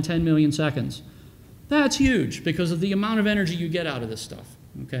 5,000 and 10 million seconds. That's huge because of the amount of energy you get out of this stuff.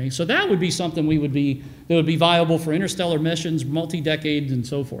 Okay, so that would be something that would be viable for interstellar missions, multi-decade, and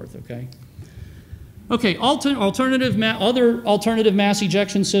so forth. Okay. Okay, other alternative mass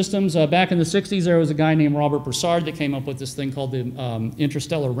ejection systems. Back in the 60s, there was a guy named Robert Broussard that came up with this thing called the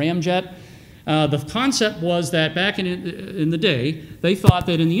interstellar ramjet. The concept was that back in the day, they thought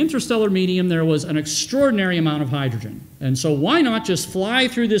that in the interstellar medium there was an extraordinary amount of hydrogen. And so why not just fly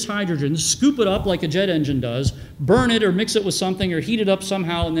through this hydrogen, scoop it up like a jet engine does, burn it or mix it with something or heat it up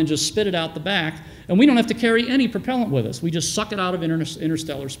somehow and then just spit it out the back, and we don't have to carry any propellant with us. We just suck it out of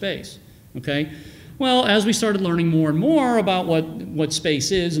interstellar space. Okay? Well, as we started learning more and more about what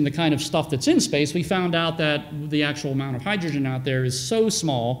space is and the kind of stuff that's in space, we found out that the actual amount of hydrogen out there is so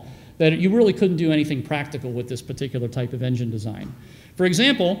small that you really couldn't do anything practical with this particular type of engine design. For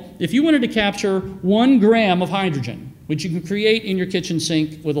example, if you wanted to capture 1 gram of hydrogen, which you can create in your kitchen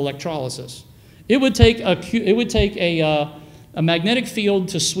sink with electrolysis, it would take a magnetic field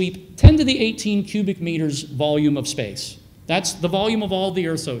to sweep 10 to the 18 cubic meters volume of space. That's the volume of all the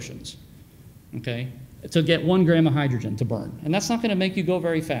Earth's oceans. Okay, to get 1 gram of hydrogen to burn. And that's not going to make you go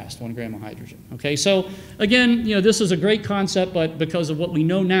very fast, 1 gram of hydrogen. Okay, so again, you know, this is a great concept, but because of what we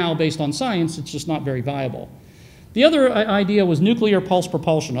know now based on science, it's just not very viable. The other idea was nuclear pulse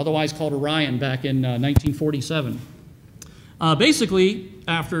propulsion, otherwise called Orion, back in 1947. Basically,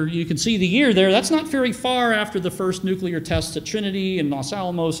 after, you can see the year there, that's not very far after the first nuclear tests at Trinity and Los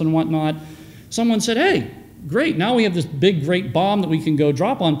Alamos and whatnot. Someone said, hey, great, now we have this big, great bomb that we can go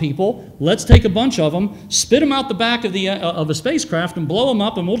drop on people. Let's take a bunch of them, spit them out the back of a spacecraft and blow them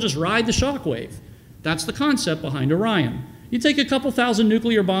up, and we'll just ride the shock wave. That's the concept behind Orion. You take a couple thousand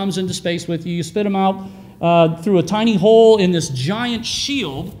nuclear bombs into space with you, you spit them out through a tiny hole in this giant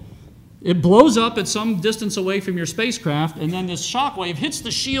shield. It blows up at some distance away from your spacecraft, and then this shock wave hits the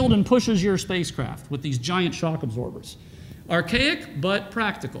shield and pushes your spacecraft with these giant shock absorbers. Archaic, but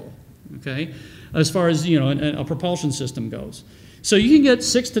practical, okay? As far as, you know, a propulsion system goes. So you can get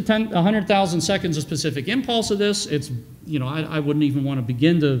 6 to 100,000 seconds of specific impulse of this. It's, you know, I wouldn't even want to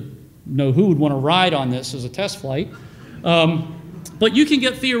begin to know who would want to ride on this as a test flight. But you can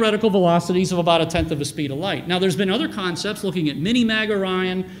get theoretical velocities of about 1/10 of the speed of light. Now, there's been other concepts looking at mini-mag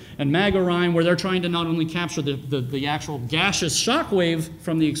Orion and mag Orion, where they're trying to not only capture the actual gaseous shock wave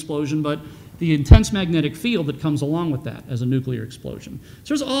from the explosion, but the intense magnetic field that comes along with that as a nuclear explosion.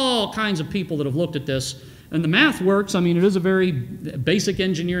 So there's all kinds of people that have looked at this, and the math works. I mean, it is a very basic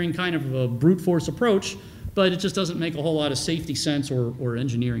engineering kind of a brute force approach, but it just doesn't make a whole lot of safety sense or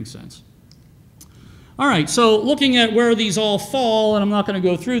engineering sense. All right, so looking at where these all fall, and I'm not going to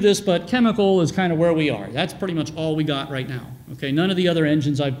go through this, but chemical is kind of where we are. That's pretty much all we got right now. Okay, none of the other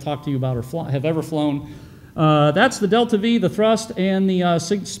engines I've talked to you about have ever flown. That's the delta V, the thrust, and the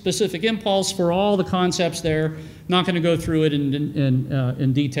specific impulse for all the concepts there. Not going to go through it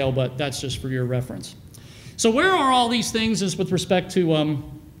in detail, but that's just for your reference. So where are all these things is with respect to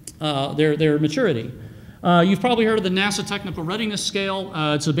their maturity. You've probably heard of the NASA Technical Readiness Scale.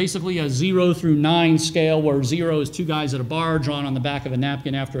 It's basically a 0 through 9 scale, where 0 is 2 guys at a bar drawn on the back of a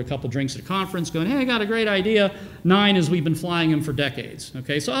napkin after a couple drinks at a conference going, hey, I got a great idea. 9 is we've been flying them for decades.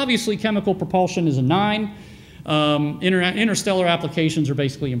 Okay, so obviously chemical propulsion is a 9. Interstellar applications are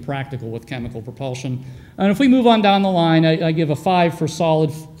basically impractical with chemical propulsion. And if we move on down the line, I give a 5 for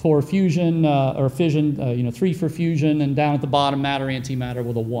solid core fusion or fission, 3 for fusion, and down at the bottom, matter, antimatter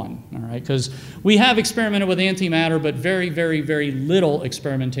with a 1. All right, because we have experimented with antimatter, but very, very, very little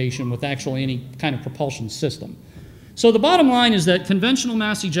experimentation with actually any kind of propulsion system. So the bottom line is that conventional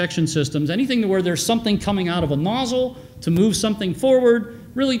mass ejection systems, anything where there's something coming out of a nozzle to move something forward,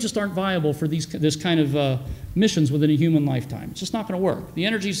 really just aren't viable for this kind of missions within a human lifetime. It's just not going to work. The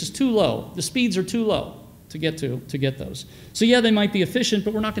energy is just too low. The speeds are too low to get those. So yeah, they might be efficient,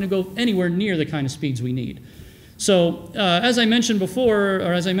 but we're not going to go anywhere near the kind of speeds we need. So as I mentioned before,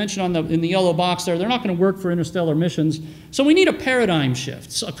 or as I mentioned in the yellow box there, they're not going to work for interstellar missions. So we need a paradigm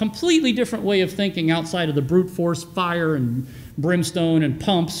shift, so a completely different way of thinking outside of the brute force fire and brimstone and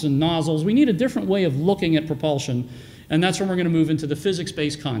pumps and nozzles. We need a different way of looking at propulsion. And that's when we're going to move into the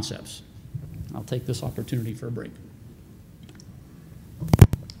physics-based concepts. I'll take this opportunity for a break.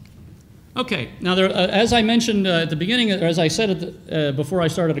 Okay, now as I mentioned at the beginning, or as I said before I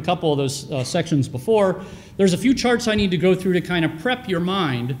started a couple of those sections before, there's a few charts I need to go through to kind of prep your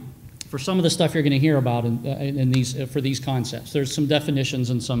mind for some of the stuff you're going to hear about for these concepts. There's some definitions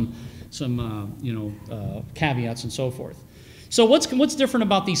and some caveats and so forth. So what's different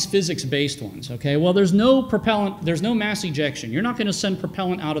about these physics-based ones? Okay, well, there's no propellant, there's no mass ejection. You're not going to send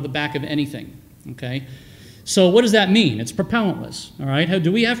propellant out of the back of anything. Okay. So what does that mean? It's propellantless, all right?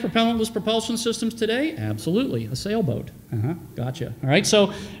 Do we have propellantless propulsion systems today? Absolutely, a sailboat. Gotcha, all right?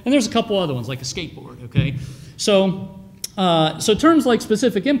 So, and there's a couple other ones, like a skateboard, okay? So terms like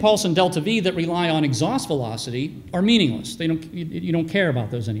specific impulse and delta V that rely on exhaust velocity are meaningless. You don't care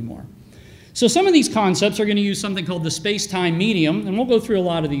about those anymore. So some of these concepts are going to use something called the space-time medium, and we'll go through a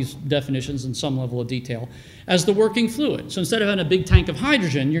lot of these definitions in some level of detail, as the working fluid. So instead of having a big tank of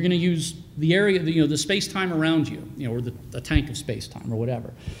hydrogen, you're going to use the area, the space-time around you, or the tank of space-time or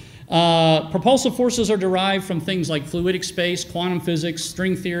whatever. Propulsive forces are derived from things like fluidic space, quantum physics,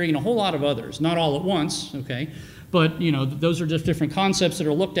 string theory, and a whole lot of others. Not all at once, okay? But those are just different concepts that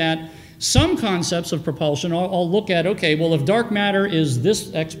are looked at. Some concepts of propulsion I'll look at, okay, well, if dark matter is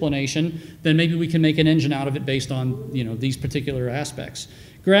this explanation, then maybe we can make an engine out of it based on these particular aspects.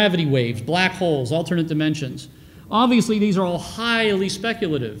 Gravity waves, black holes, alternate dimensions. Obviously, these are all highly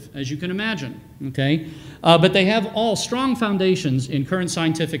speculative, as you can imagine, okay? But they have all strong foundations in current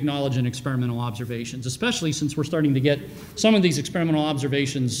scientific knowledge and experimental observations, especially since we're starting to get some of these experimental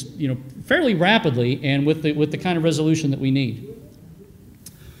observations, fairly rapidly and with the kind of resolution that we need.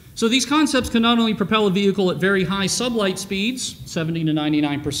 So these concepts can not only propel a vehicle at very high sublight speeds, 70 to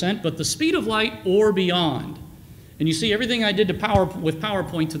 99%, but the speed of light or beyond. And you see everything I did with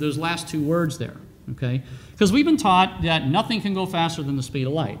PowerPoint to those last two words there, okay? Because we've been taught that nothing can go faster than the speed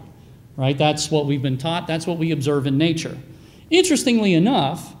of light, right? That's what we've been taught. That's what we observe in nature. Interestingly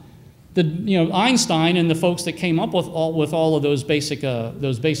enough, Einstein and the folks that came up with all of those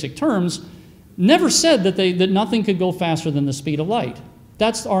basic terms never said that nothing could go faster than the speed of light.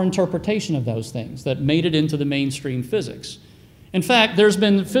 That's our interpretation of those things that made it into the mainstream physics. In fact, there's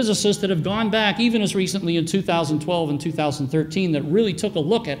been physicists that have gone back even as recently in 2012 and 2013 that really took a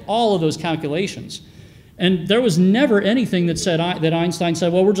look at all of those calculations. And there was never anything that said that Einstein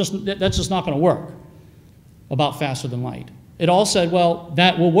said, well, that's just not going to work about faster than light. It all said, well,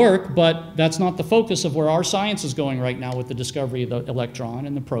 that will work, but that's not the focus of where our science is going right now with the discovery of the electron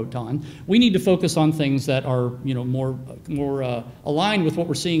and the proton. We need to focus on things that are more aligned with what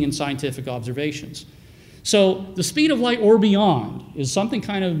we're seeing in scientific observations. So the speed of light or beyond is something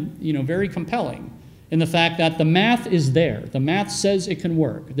kind of very compelling in the fact that the math is there. The math says it can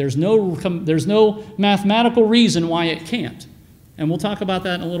work. There's no mathematical reason why it can't. And we'll talk about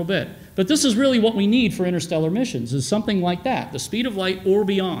that in a little bit. But this is really what we need for interstellar missions, is something like that, the speed of light or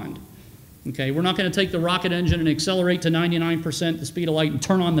beyond. Okay, we're not going to take the rocket engine and accelerate to 99% the speed of light and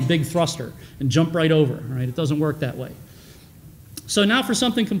turn on the big thruster and jump right over, right? It doesn't work that way. So now for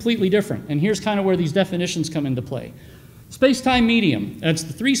something completely different, and here's kind of where these definitions come into play. Space-time medium, that's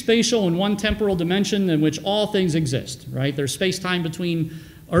the three spatial and one temporal dimension in which all things exist, right? There's space-time between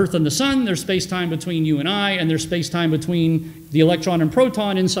Earth and the sun, there's space-time between you and I, and there's space-time between the electron and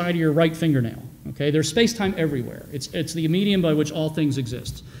proton inside of your right fingernail. Okay, there's space-time everywhere. It's the medium by which all things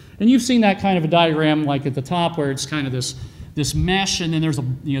exist. And you've seen that kind of a diagram like at the top where it's kind of this mesh, and then there's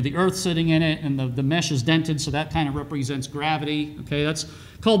the Earth sitting in it, and the mesh is dented, so that kind of represents gravity. Okay, that's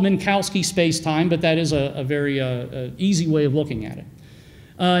called Minkowski space-time, but that is a very easy way of looking at it.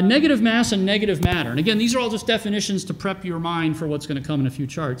 Negative mass and negative matter. And again, these are all just definitions to prep your mind for what's going to come in a few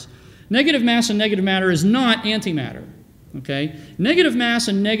charts. Negative mass and negative matter is not antimatter. Okay? Negative mass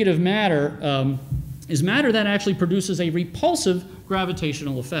and negative matter is matter that actually produces a repulsive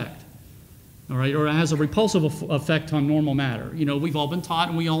gravitational effect. All right? Or it has a repulsive effect on normal matter. We've all been taught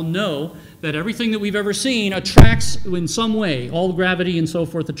and we all know that everything that we've ever seen attracts in some way. All the gravity and so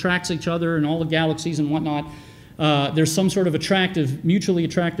forth attracts each other, and all the galaxies and whatnot. There's some sort of mutually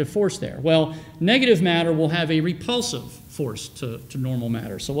attractive force there. Well, negative matter will have a repulsive force to normal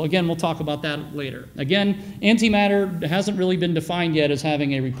matter. So again, we'll talk about that later. Again, antimatter hasn't really been defined yet as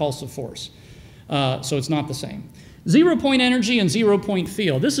having a repulsive force. So it's not the same. 0-point energy and 0-point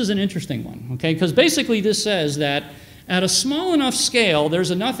field. This is an interesting one, okay? Because basically this says that at a small enough scale, there's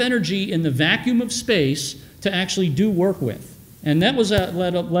enough energy in the vacuum of space to actually do work with. And that was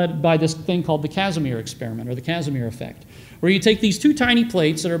led by this thing called the Casimir experiment, or the Casimir effect, where you take these two tiny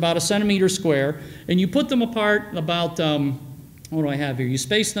plates that are about 1 centimeter square, and you put them apart about, what do I have here? You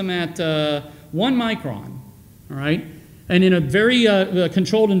space them at 1 micron, all right? And in a very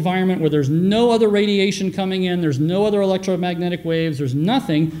controlled environment where there's no other radiation coming in, there's no other electromagnetic waves, there's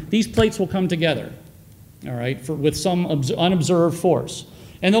nothing, these plates will come together, all right, with some unobserved force.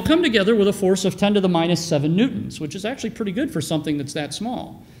 And they'll come together with a force of 10 to the minus 7 newtons, which is actually pretty good for something that's that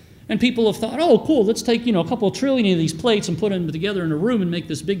small. And people have thought, oh, cool, let's take, a couple of trillion of these plates and put them together in a room and make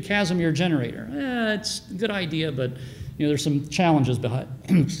this big Casimir generator. It's a good idea, but there's some challenges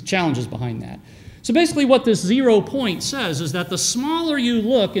behind that. So basically what this 0 point says is that the smaller you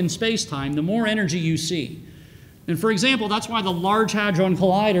look in space-time, the more energy you see. And for example, that's why the Large Hadron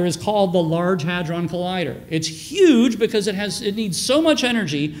Collider is called the Large Hadron Collider. It's huge because it needs so much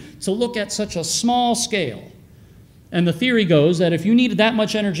energy to look at such a small scale. And the theory goes that if you needed that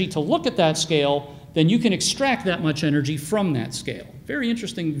much energy to look at that scale, then you can extract that much energy from that scale. Very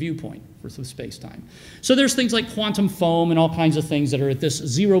interesting viewpoint for space-time. So there's things like quantum foam and all kinds of things that are at this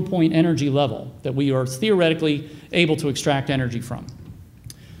 0 point energy level that we are theoretically able to extract energy from.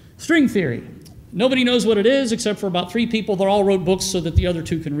 String theory. Nobody knows what it is except for about 3 people that all wrote books so that the other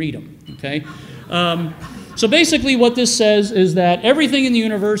 2 can read them, okay? So basically what this says is that everything in the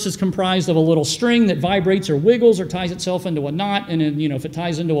universe is comprised of a little string that vibrates or wiggles or ties itself into a knot, and then, if it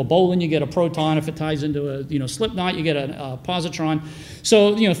ties into a bowline, you get a proton. If it ties into a slip knot, you get a positron.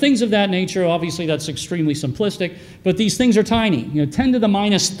 So things of that nature. Obviously that's extremely simplistic, but these things are tiny. 10 to the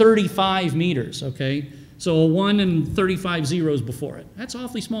minus 35 meters. Okay, so a 1 and 35 zeros before it. That's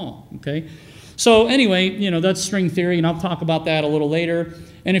awfully small. Okay. So anyway, that's string theory, and I'll talk about that a little later.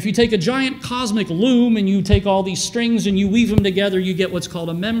 And if you take a giant cosmic loom and you take all these strings and you weave them together, you get what's called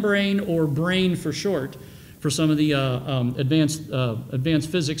a membrane, or brain for short, for some of the advanced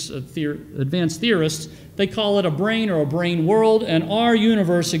theorists. They call it a brain or a brain world, and our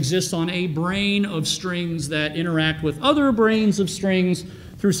universe exists on a brain of strings that interact with other brains of strings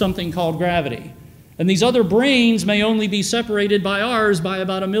through something called gravity. And these other brains may only be separated by ours by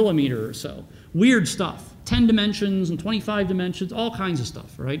about 1 millimeter or so. Weird stuff. 10 dimensions and 25 dimensions, all kinds of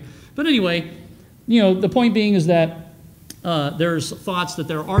stuff, right? But anyway, the point being is that there's thoughts that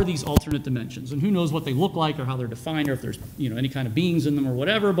there are these alternate dimensions, and who knows what they look like or how they're defined, or if there's any kind of beings in them or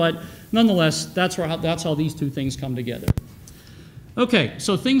whatever, but nonetheless, that's how these 2 things come together. Okay,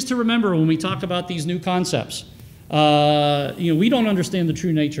 so things to remember when we talk about these new concepts. We don't understand the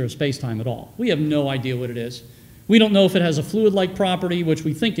true nature of space-time at all. We have no idea what it is. We don't know if it has a fluid-like property, which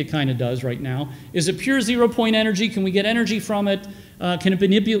we think it kind of does right now. Is it pure 0 point energy? Can we get energy from it? Can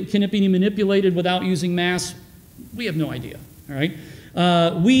it be manipulated without using mass? We have no idea, all right?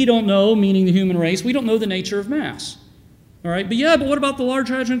 We don't know, meaning the human race, we don't know the nature of mass, all right? But what about the Large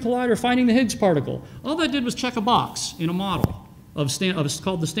Hadron Collider finding the Higgs particle? All that did was check a box in a model it's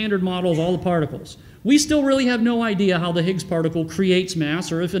called the standard model of all the particles. We still really have no idea how the Higgs particle creates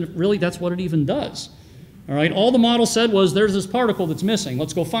mass, or if really that's what it even does. All right, all the model said was, there's this particle that's missing.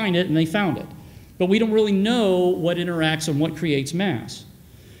 Let's go find it, and they found it. But we don't really know what interacts and what creates mass.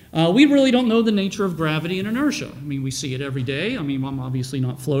 We really don't know the nature of gravity and inertia. I mean, we see it every day. I mean, I'm obviously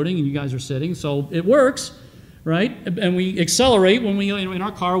not floating, and you guys are sitting, so it works, right? And we accelerate when in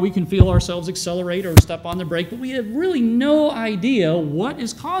our car, we can feel ourselves accelerate or step on the brake, but we have really no idea what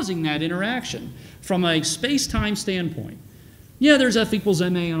is causing that interaction from a space-time standpoint. Yeah, there's F equals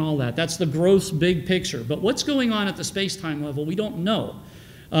ma and all that. That's the gross big picture. But what's going on at the space-time level, we don't know.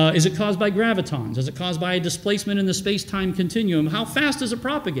 Is it caused by gravitons? Is it caused by a displacement in the space-time continuum? How fast does it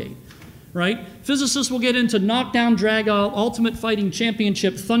propagate? Right? Physicists will get into knockdown, drag-out, ultimate fighting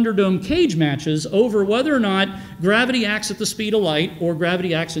championship Thunderdome cage matches over whether or not gravity acts at the speed of light or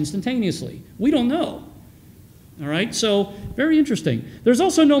gravity acts instantaneously. We don't know. All right, so very interesting. There's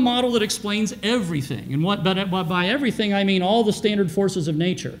also no model that explains everything, and by everything I mean all the standard forces of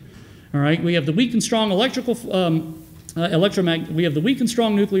nature. All right, we have the weak and strong we have the weak and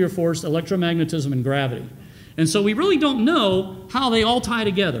strong nuclear force, electromagnetism, and gravity. And so we really don't know how they all tie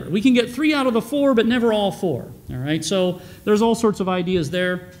together. We can get 3 out of the 4, but never all 4. All right, so there's all sorts of ideas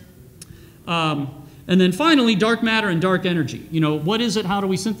there. And then finally, dark matter and dark energy. What is it? How do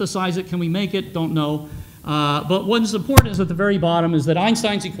we synthesize it? Can we make it? Don't know. But what's important is at the very bottom is that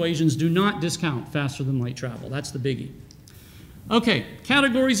Einstein's equations do not discount faster than light travel. That's the biggie. Okay,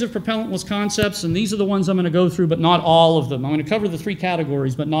 categories of propellantless concepts, and these are the ones I'm going to go through, but not all of them. I'm going to cover the 3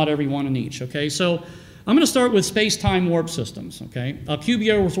 categories, but not every one in each. Okay, so I'm going to start with space-time warp systems. Okay,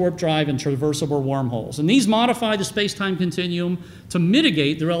 Alcubierre's warp drive and traversable wormholes, and these modify the space-time continuum to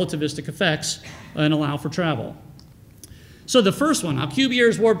mitigate the relativistic effects and allow for travel. So the first one,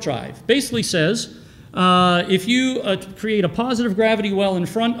 Alcubierre's warp drive, basically says, if you create a positive gravity well in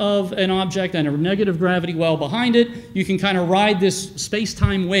front of an object and a negative gravity well behind it, you can kind of ride this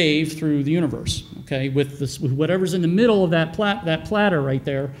space-time wave through the universe. okay, with whatever's in the middle of that platter right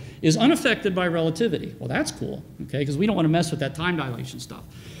there, is unaffected by relativity. Well, that's cool, okay, because we don't want to mess with that time dilation stuff.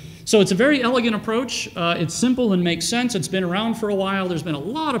 So it's a very elegant approach. It's simple and makes sense. It's been around for a while. There's been a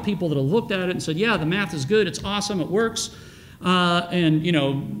lot of people that have looked at it and said, yeah, the math is good. It's awesome. It works. And, you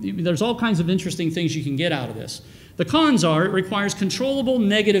know, there's all kinds of interesting things you can get out of this. The cons are it requires controllable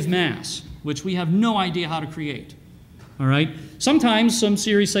negative mass, which we have no idea how to create. All right? Sometimes some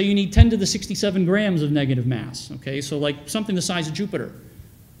series say you need 10 to the 67 grams of negative mass. Okay? So like something the size of Jupiter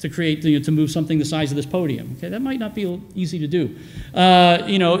to create, you know, to move something the size of this podium. Okay, that might not be easy to do.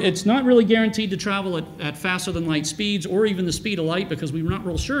 You know, it's not really guaranteed to travel at faster than light speeds or even the speed of light because we're not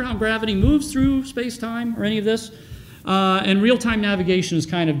real sure how gravity moves through space-time or any of this. And real-time navigation is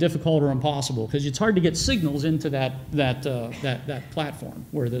kind of difficult or impossible because it's hard to get signals into that platform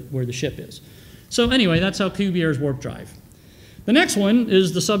where the ship is. So anyway, that's how Cubier's warp drive. The next one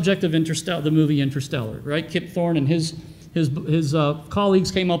is the subject of the movie Interstellar, right? Kip Thorne and his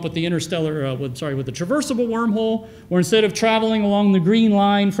colleagues came up with the with the traversable wormhole, where instead of traveling along the green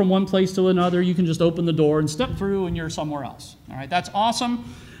line from one place to another, you can just open the door and step through and you're somewhere else. All right, that's awesome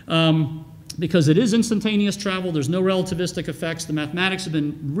because it is instantaneous travel. There's no relativistic effects. The mathematics have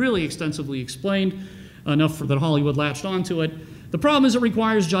been really extensively explained, enough that Hollywood latched onto it. The problem is it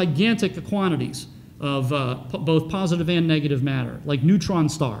requires gigantic quantities of both positive and negative matter, like neutron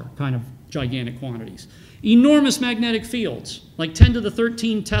star kind of gigantic quantities. Enormous magnetic fields, like 10 to the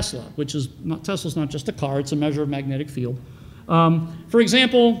 13 Tesla, which is Tesla's not just a car, it's a measure of magnetic field. For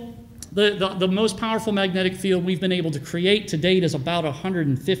example, the most powerful magnetic field we've been able to create to date is about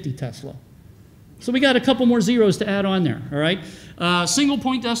 150 Tesla. So we got a couple more zeros to add on there, all right? Single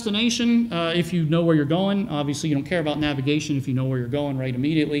point destination, if you know where you're going. Obviously, you don't care about navigation if you know where you're going right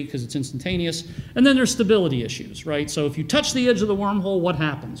immediately because it's instantaneous. And then there's stability issues, right? So if you touch the edge of the wormhole, what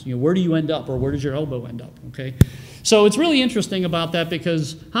happens? You know, where do you end up or where does your elbow end up, okay? So it's really interesting about that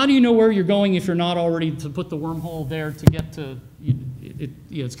because how do you know where you're going if you're not already to put the wormhole there to get to,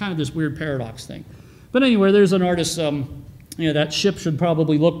 it's kind of this weird paradox thing. But anyway, there's an artist, you know, that ship should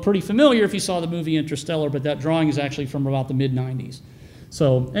probably look pretty familiar if you saw the movie Interstellar, but that drawing is actually from about the mid-90s.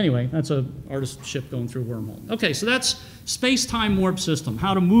 So anyway, that's an artist ship going through a wormhole. Okay, so that's space-time warp system,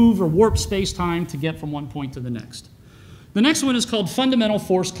 how to move or warp space-time to get from one point to the next. The next one is called fundamental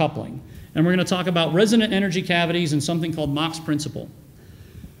force coupling, and we're going to talk about resonant energy cavities and something called Mach's principle.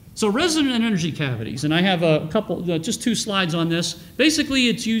 So resonant energy cavities, and I have a couple, just 2 slides on this. Basically,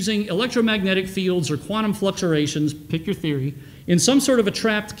 it's using electromagnetic fields or quantum fluctuations, pick your theory, in some sort of a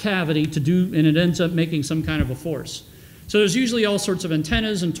trapped cavity to do, and it ends up making some kind of a force. So there's usually all sorts of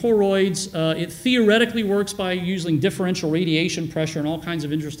antennas and toroids. It theoretically works by using differential radiation pressure and all kinds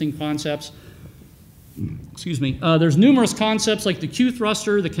of interesting concepts. Excuse me. There's numerous concepts like the Q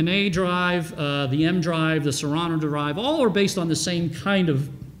thruster, the Kinney drive, the M drive, the Serrano drive. All are based on the same kind of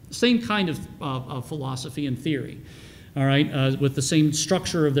philosophy and theory, all right, with the same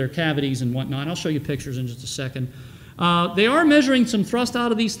structure of their cavities and whatnot. I'll show you pictures in just a second. They are measuring some thrust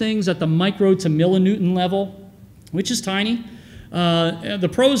out of these things at the micro to millinewton level, which is tiny. The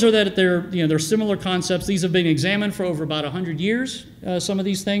pros are that they're similar concepts. These have been examined for over about 100 years, some of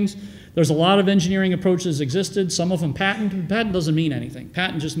these things. There's a lot of engineering approaches existed, some of them patent. Patent doesn't mean anything.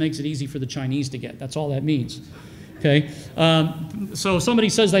 Patent just makes it easy for the Chinese to get. That's all that means. Okay, so if somebody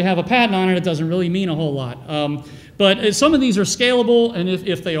says they have a patent on it, it doesn't really mean a whole lot. But some of these are scalable, and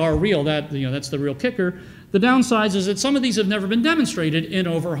if they are real, that's the real kicker. The downsides is that some of these have never been demonstrated in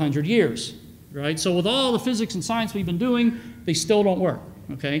over 100 years, right? So with all the physics and science we've been doing, they still don't work,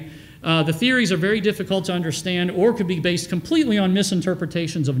 okay? The theories are very difficult to understand or could be based completely on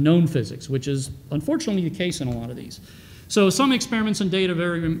misinterpretations of known physics, which is unfortunately the case in a lot of these. So some experiments and data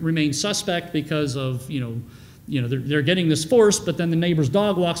remain suspect because of, they're getting this force, but then the neighbor's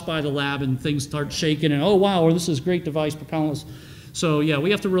dog walks by the lab and things start shaking and, oh, wow, or this is a great device, propellants. So, yeah,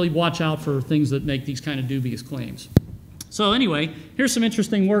 we have to really watch out for things that make these kind of dubious claims. So anyway, here's some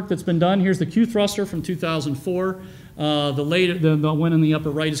interesting work that's been done. Here's the Q thruster from 2004. The one in the upper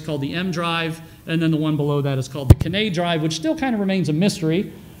right is called the M drive, and then the one below that is called the Kinney drive, which still kind of remains a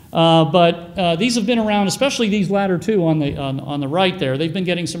mystery. But these have been around, especially these latter 2 on the right there. They've been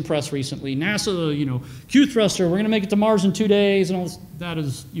getting some press recently. NASA, Q thruster, we're going to make it to Mars in 2 days, and all this. That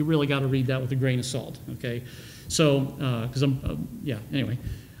is, you really got to read that with a grain of salt. Okay, so because anyway,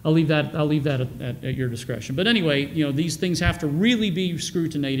 I'll leave that at your discretion. But anyway, these things have to really be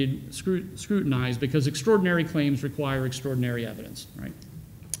scrutinized because extraordinary claims require extraordinary evidence, right?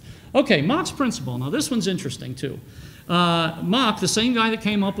 Okay, Mach's principle. Now this one's interesting too. Mach, the same guy that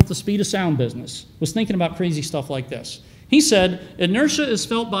came up with the speed of sound business, was thinking about crazy stuff like this. He said, inertia is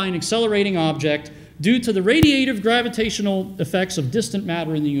felt by an accelerating object due to the radiative gravitational effects of distant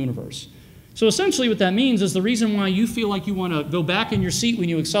matter in the universe. So essentially what that means is the reason why you feel like you want to go back in your seat when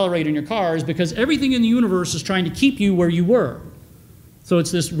you accelerate in your car is because everything in the universe is trying to keep you where you were. So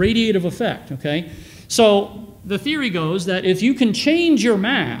it's this radiative effect, okay? So the theory goes that if you can change your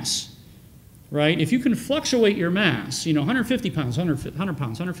mass, right, if you can fluctuate your mass, you know, 150 pounds, 100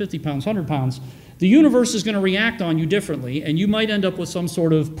 pounds, 150 pounds, 100 pounds, the universe is going to react on you differently, and you might end up with some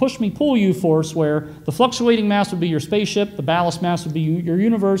sort of push-me, pull-you force where the fluctuating mass would be your spaceship, the ballast mass would be your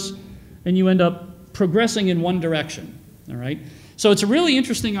universe, and you end up progressing in one direction, all right? So it's a really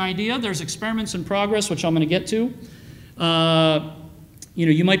interesting idea. There's experiments in progress, which I'm going to get to. You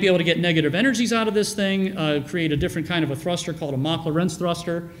know, you might be able to get negative energies out of this thing, create a different kind of a thruster called a Mach-Lorentz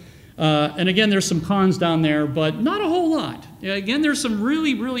thruster. And again, there's some cons down there, but not a whole lot. Again, there's some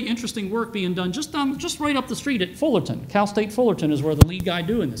really, really interesting work being done just right up the street at Fullerton. Cal State Fullerton is where the lead guy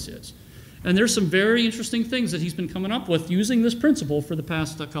doing this is. And there's some very interesting things that he's been coming up with using this principle for the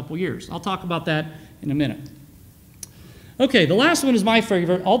past couple years. I'll talk about that in a minute. Okay, the last one is my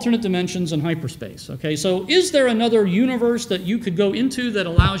favorite, alternate dimensions and hyperspace. Okay, so is there another universe that you could go into that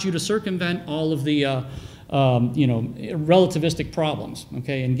allows you to circumvent all of the you know, relativistic problems,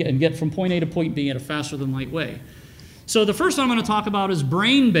 okay, and get from point A to point B in a faster than light way? So the first one I'm going to talk about is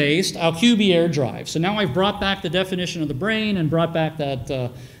brain-based Alcubierre drive. So now I've brought back the definition of the brain and brought back that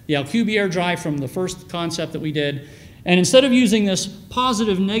the Alcubierre drive from the first concept that we did. And instead of using this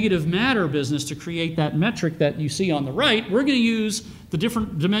positive-negative matter business to create that metric that you see on the right, we're going to use the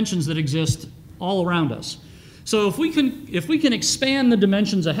different dimensions that exist all around us. So if we can expand the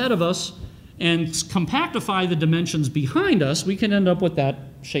dimensions ahead of us and compactify the dimensions behind us, we can end up with that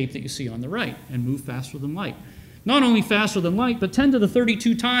shape that you see on the right and move faster than light. Not only faster than light, but 10 to the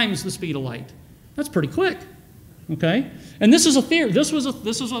 32 times the speed of light. That's pretty quick, okay? And this is a theory. This was a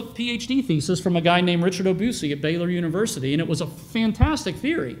PhD thesis from a guy named Richard Obusi at Baylor University, and it was a fantastic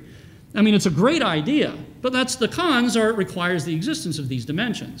theory. I mean, it's a great idea, but that's the cons are it requires the existence of these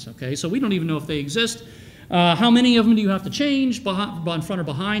dimensions, okay? So we don't even know if they exist. How many of them do you have to change in front or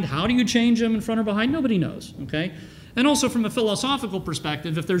behind? How do you change them in front or behind? Nobody knows, okay? And also from a philosophical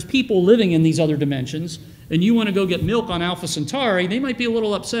perspective, if there's people living in these other dimensions and you want to go get milk on Alpha Centauri, they might be a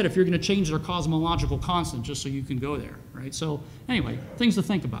little upset if you're going to change their cosmological constant just so you can go there, right? So anyway, things to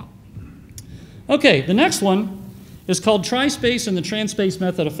think about. Okay, the next one is called tri-space and the trans-space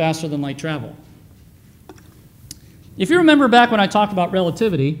method of faster than light travel. If you remember back when I talked about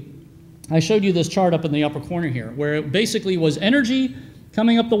relativity, I showed you this chart up in the upper corner here, where it basically was energy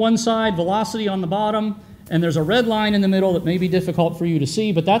coming up the one side, velocity on the bottom, and there's a red line in the middle that may be difficult for you to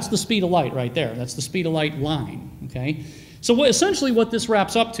see, but that's the speed of light right there. That's the speed of light line, okay? So essentially what this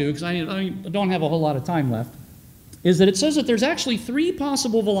wraps up to, because I don't have a whole lot of time left, is that it says that there's actually 3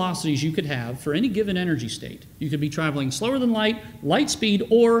 possible velocities you could have for any given energy state. You could be traveling slower than light, light speed,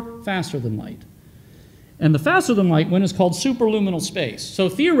 or faster than light. And the faster than light one is called superluminal space. So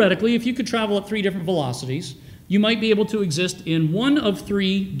theoretically, if you could travel at 3 different velocities, you might be able to exist in one of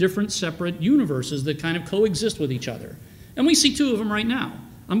 3 different separate universes that kind of coexist with each other. And we see 2 of them right now.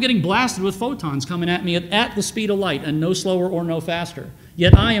 I'm getting blasted with photons coming at me at the speed of light and no slower or no faster.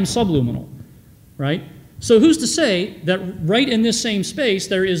 Yet I am subluminal, right? So who's to say that right in this same space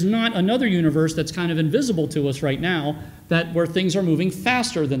there is not another universe that's kind of invisible to us right now where things are moving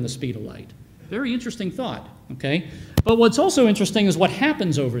faster than the speed of light? Very interesting thought, okay? But what's also interesting is what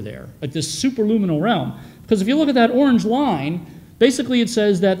happens over there at this superluminal realm. Because if you look at that orange line, basically it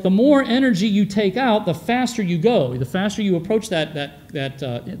says that the more energy you take out, the faster you go, the faster you approach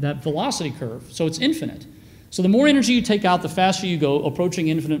that velocity curve. So it's infinite. So the more energy you take out, the faster you go, approaching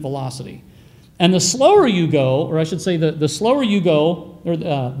infinite velocity. And the slower you go, or I should say the slower you go, or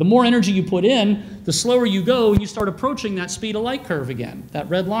the more energy you put in, the slower you go, and you start approaching that speed of light curve again, that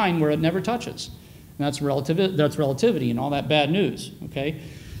red line where it never touches. And that's relativity and all that bad news, okay?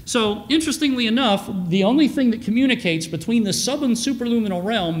 So interestingly enough, the only thing that communicates between the sub and superluminal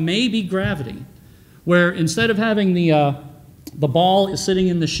realm may be gravity, where instead of having the ball is sitting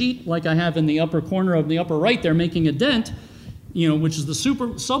in the sheet like I have in the upper corner of the upper right there making a dent, you know, which is the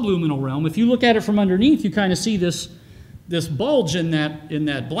subluminal realm, if you look at it from underneath, you kind of see this bulge in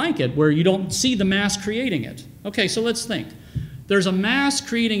that blanket where you don't see the mass creating it. Okay, so let's think. There's a mass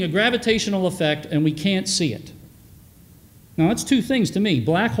creating a gravitational effect and we can't see it. Now that's 2 things to me,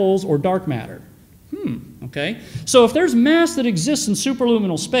 black holes or dark matter. Okay? So if there's mass that exists in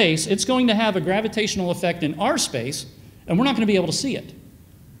superluminal space, it's going to have a gravitational effect in our space and we're not going to be able to see it.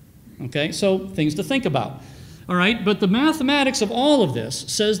 Okay, so things to think about. All right, but the mathematics of all of this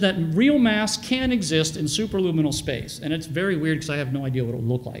says that real mass can exist in superluminal space. And it's very weird because I have no idea what it would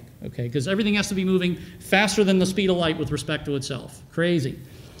look like, okay? Because everything has to be moving faster than the speed of light with respect to itself. Crazy.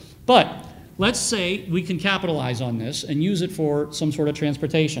 But let's say we can capitalize on this and use it for some sort of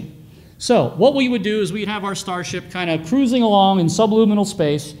transportation. So what we would do is we'd have our starship kind of cruising along in subluminal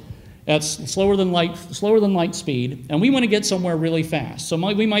space at slower than light speed, and we want to get somewhere really fast. So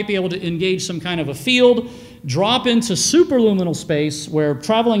we might be able to engage some kind of a field, drop into superluminal space where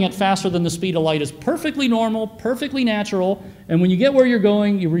traveling at faster than the speed of light is perfectly normal, perfectly natural, and when you get where you're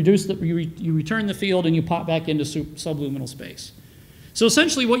going, you return the field and you pop back into subluminal space. So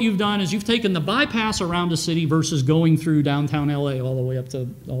essentially what you've done is you've taken the bypass around a city versus going through downtown LA all the way up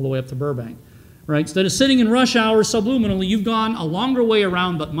to Burbank. Right? Instead of sitting in rush hour subluminally, you've gone a longer way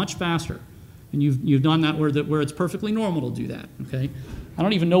around but much faster. And you've done that where it's perfectly normal to do that. Okay? I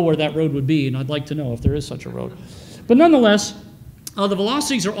don't even know where that road would be, and I'd like to know if there is such a road. But nonetheless, the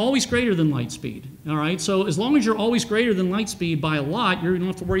velocities are always greater than light speed. All right? So as long as you're always greater than light speed by a lot, you don't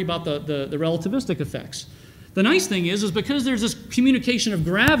have to worry about the relativistic effects. The nice thing is because there's this communication of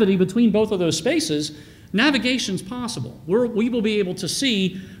gravity between both of those spaces, navigation's possible. We will be able to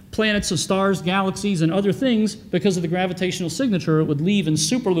see planets and stars, galaxies, and other things because of the gravitational signature it would leave in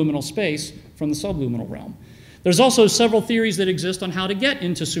superluminal space from the subluminal realm. There's also several theories that exist on how to get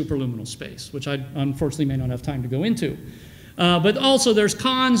into superluminal space, which I unfortunately may not have time to go into. But also there's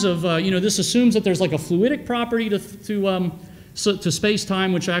cons of, this assumes that there's like a fluidic property to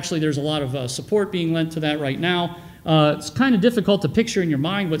space-time, which actually there's a lot of support being lent to that right now. It's kind of difficult to picture in your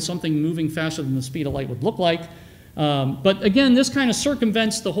mind what something moving faster than the speed of light would look like. But again, this kind of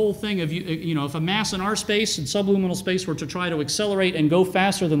circumvents the whole thing of, if a mass in our space, in subluminal space, were to try to accelerate and go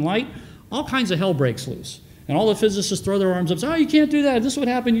faster than light, all kinds of hell breaks loose. And all the physicists throw their arms up and say, oh, you can't do that, this would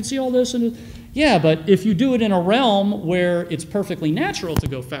happen, you'd see all this. And yeah, but if you do it in a realm where it's perfectly natural to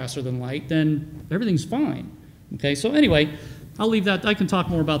go faster than light, then everything's fine. Okay, so anyway, I'll leave that. I can talk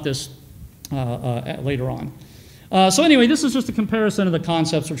more about this later on. So anyway, this is just a comparison of the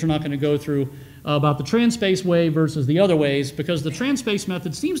concepts, which we're not going to go through, about the trans-space way versus the other ways, because the trans-space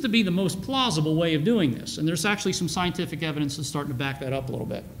method seems to be the most plausible way of doing this. And there's actually some scientific evidence that's starting to back that up a little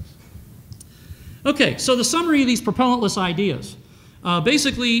bit. Okay, so the summary of these propellantless ideas.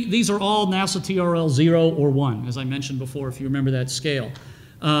 Basically, these are all NASA TRL 0 or 1, as I mentioned before, if you remember that scale.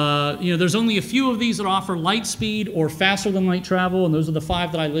 There's only a few of these that offer light speed or faster than light travel, and those are the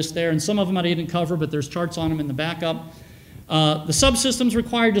 5 that I list there, and some of them I didn't cover, but there's charts on them in the backup. The subsystems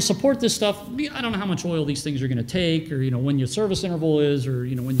required to support this stuff, I don't know how much oil these things are going to take, or when your service interval is, or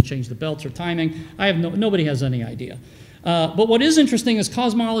when you change the belts or timing. Nobody has any idea. But what is interesting is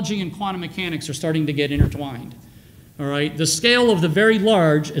cosmology and quantum mechanics are starting to get intertwined. All right, the scale of the very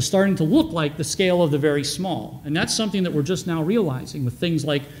large is starting to look like the scale of the very small. And that's something that we're just now realizing with things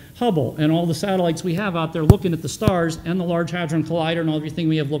like Hubble and all the satellites we have out there looking at the stars and the Large Hadron Collider and everything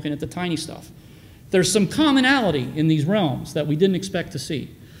we have looking at the tiny stuff. There's some commonality in these realms that we didn't expect to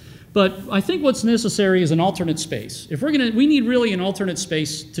see. But I think what's necessary is an alternate space. We need really an alternate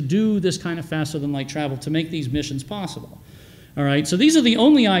space to do this kind of faster than light travel to make these missions possible. All right, so these are the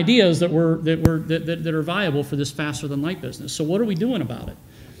only ideas that are viable for this faster than light business. So what are we doing about it?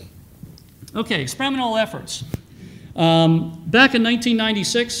 Okay, experimental efforts. Back in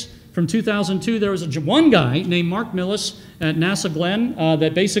 1996, from 2002, there was one guy named Mark Millis at NASA Glenn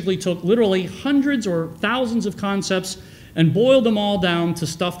that basically took literally hundreds or thousands of concepts and boiled them all down to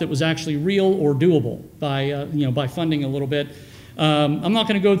stuff that was actually real or doable by funding a little bit. I'm not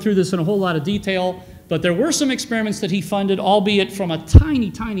going to go through this in a whole lot of detail, but there were some experiments that he funded, albeit from a tiny,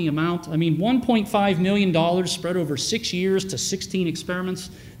 tiny amount. I mean, $1.5 million spread over 6 years to 16 experiments.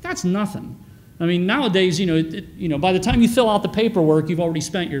 That's nothing. I mean, nowadays, by the time you fill out the paperwork, you've already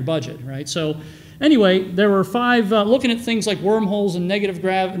spent your budget, right? So anyway, there were 5, looking at things like wormholes and negative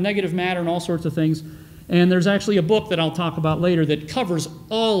matter and all sorts of things. And there's actually a book that I'll talk about later that covers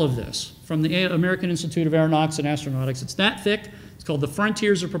all of this from the American Institute of Aeronautics and Astronautics. It's that thick. It's called The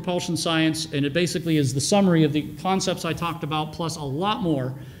Frontiers of Propulsion Science, and it basically is the summary of the concepts I talked about, plus a lot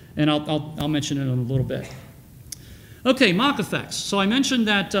more, and I'll mention it in a little bit. Okay, Mach effects. So I mentioned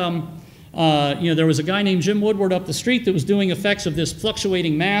that there was a guy named Jim Woodward up the street that was doing effects of this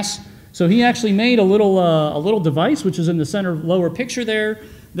fluctuating mass. So he actually made a little device, which is in the center lower picture there,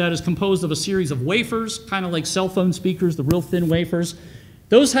 that is composed of a series of wafers, kind of like cell phone speakers, the real thin wafers.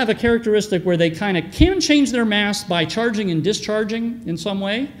 Those have a characteristic where they kind of can change their mass by charging and discharging in some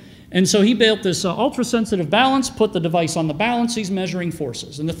way. And so he built this ultra-sensitive balance, put the device on the balance, he's measuring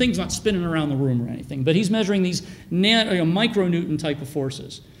forces. And the thing's not spinning around the room or anything, but he's measuring these micronewton type of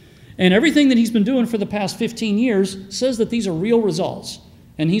forces. And everything that he's been doing for the past 15 years says that these are real results.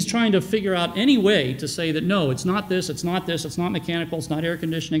 And he's trying to figure out any way to say that, no, it's not this, it's not this, it's not mechanical, it's not air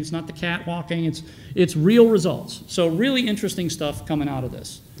conditioning, it's not the cat walking, it's real results. So really interesting stuff coming out of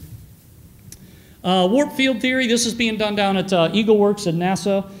this. Warp field theory, this is being done down at Eagle Works at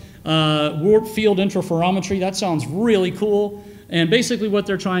NASA. Warp field interferometry, that sounds really cool. And basically what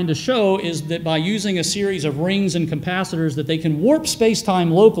they're trying to show is that by using a series of rings and capacitors that they can warp space-time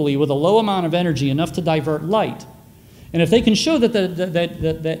locally with a low amount of energy, enough to divert light. And if they can show that,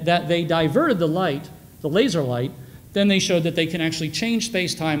 that they diverted the light, the laser light, then they showed that they can actually change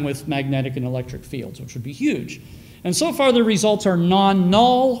space-time with magnetic and electric fields, which would be huge. And so far the results are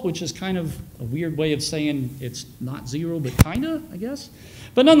non-null, which is kind of a weird way of saying it's not zero, but kind of, I guess.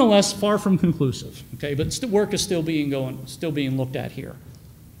 But nonetheless, far from conclusive. Okay, but work is still being looked at here.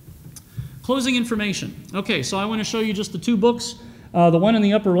 Closing information. Okay, so I want to show you just the two books. The one in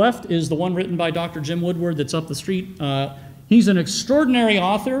the upper left is the one written by Dr. Jim Woodward that's up the street. He's an extraordinary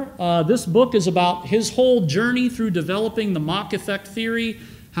author. This book is about his whole journey through developing the Mach effect theory,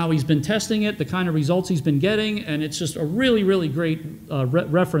 how he's been testing it, the kind of results he's been getting, and it's just a really, really great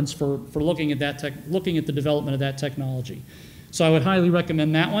reference for looking at the development of that technology. So I would highly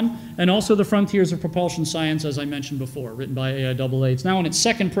recommend that one. And also The Frontiers of Propulsion Science, as I mentioned before, written by AIAA. It's now in its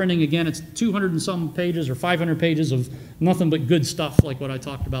second printing. Again, it's 200 and some pages or 500 pages of nothing but good stuff like what I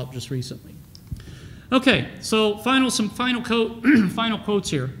talked about just recently. Okay, so some final quotes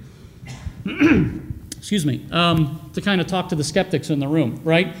here. Excuse me, to kind of talk to the skeptics in the room,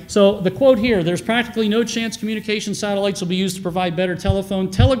 right? So the quote here, there's practically no chance communication satellites will be used to provide better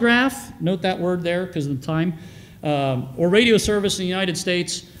telegraph, note that word there because of the time, or radio service in the United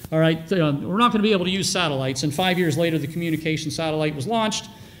States. All right, we're not going to be able to use satellites. And 5 years later, the communication satellite was launched,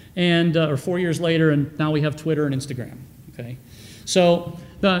 and or 4 years later, and now we have Twitter and Instagram. Okay, so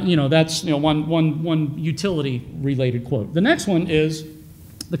that's one utility-related quote. The next one is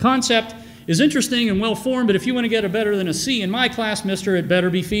the concept is interesting and well-formed, but if you want to get a better than a C in my class, mister, it better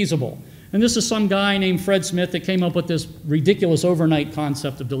be feasible. And this is some guy named Fred Smith that came up with this ridiculous overnight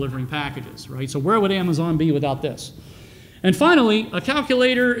concept of delivering packages, right? So where would Amazon be without this? And finally, a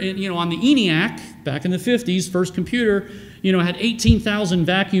calculator, on the ENIAC, back in the 50s, first computer, had 18,000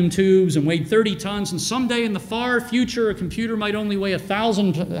 vacuum tubes and weighed 30 tons, and someday in the far future, a computer might only weigh have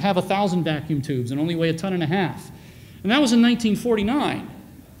 1,000 vacuum tubes and only weigh 1.5 tons. And that was in 1949.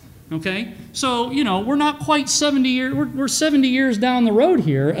 Okay, so we're not quite 70 years. We're 70 years down the road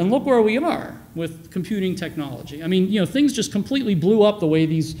here, and look where we are with computing technology. I mean, things just completely blew up the way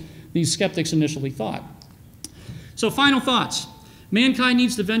these skeptics initially thought. So, final thoughts: mankind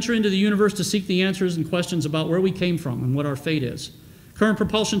needs to venture into the universe to seek the answers and questions about where we came from and what our fate is. Current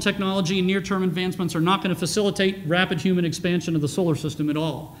propulsion technology and near-term advancements are not going to facilitate rapid human expansion of the solar system at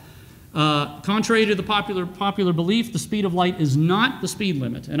all. Contrary to the popular belief, the speed of light is not the speed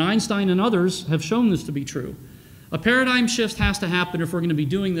limit, and Einstein and others have shown this to be true. A paradigm shift has to happen if we're going to be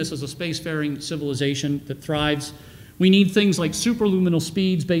doing this as a spacefaring civilization that thrives. We need things like superluminal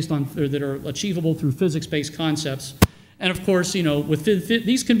speeds that are achievable through physics-based concepts. And of course,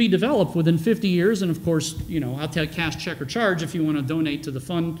 these can be developed within 50 years, and of course, I'll take cash, check, or charge if you want to donate to the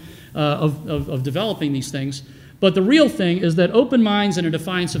fund of developing these things. But the real thing is that open minds and a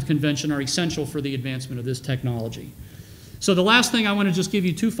defiance of convention are essential for the advancement of this technology. So the last thing, I want to just give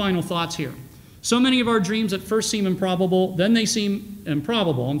you two final thoughts here. So many of our dreams at first seem improbable, then they seem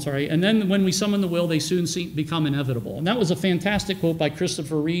improbable, and then when we summon the will, they soon become inevitable. And that was a fantastic quote by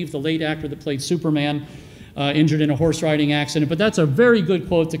Christopher Reeve, the late actor that played Superman, injured in a horse riding accident. But that's a very good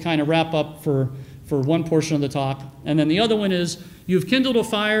quote to kind of wrap up for one portion of the talk. And then the other one is, "You've kindled a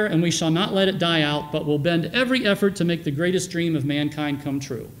fire, and we shall not let it die out, but will bend every effort to make the greatest dream of mankind come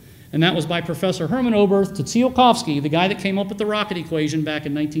true." And that was by Professor Hermann Oberth to Tsiolkovsky, the guy that came up with the rocket equation back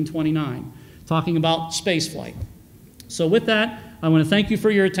in 1929, talking about space flight. So with that, I want to thank you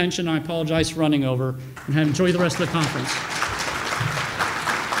for your attention. I apologize for running over, and enjoy the rest of the conference.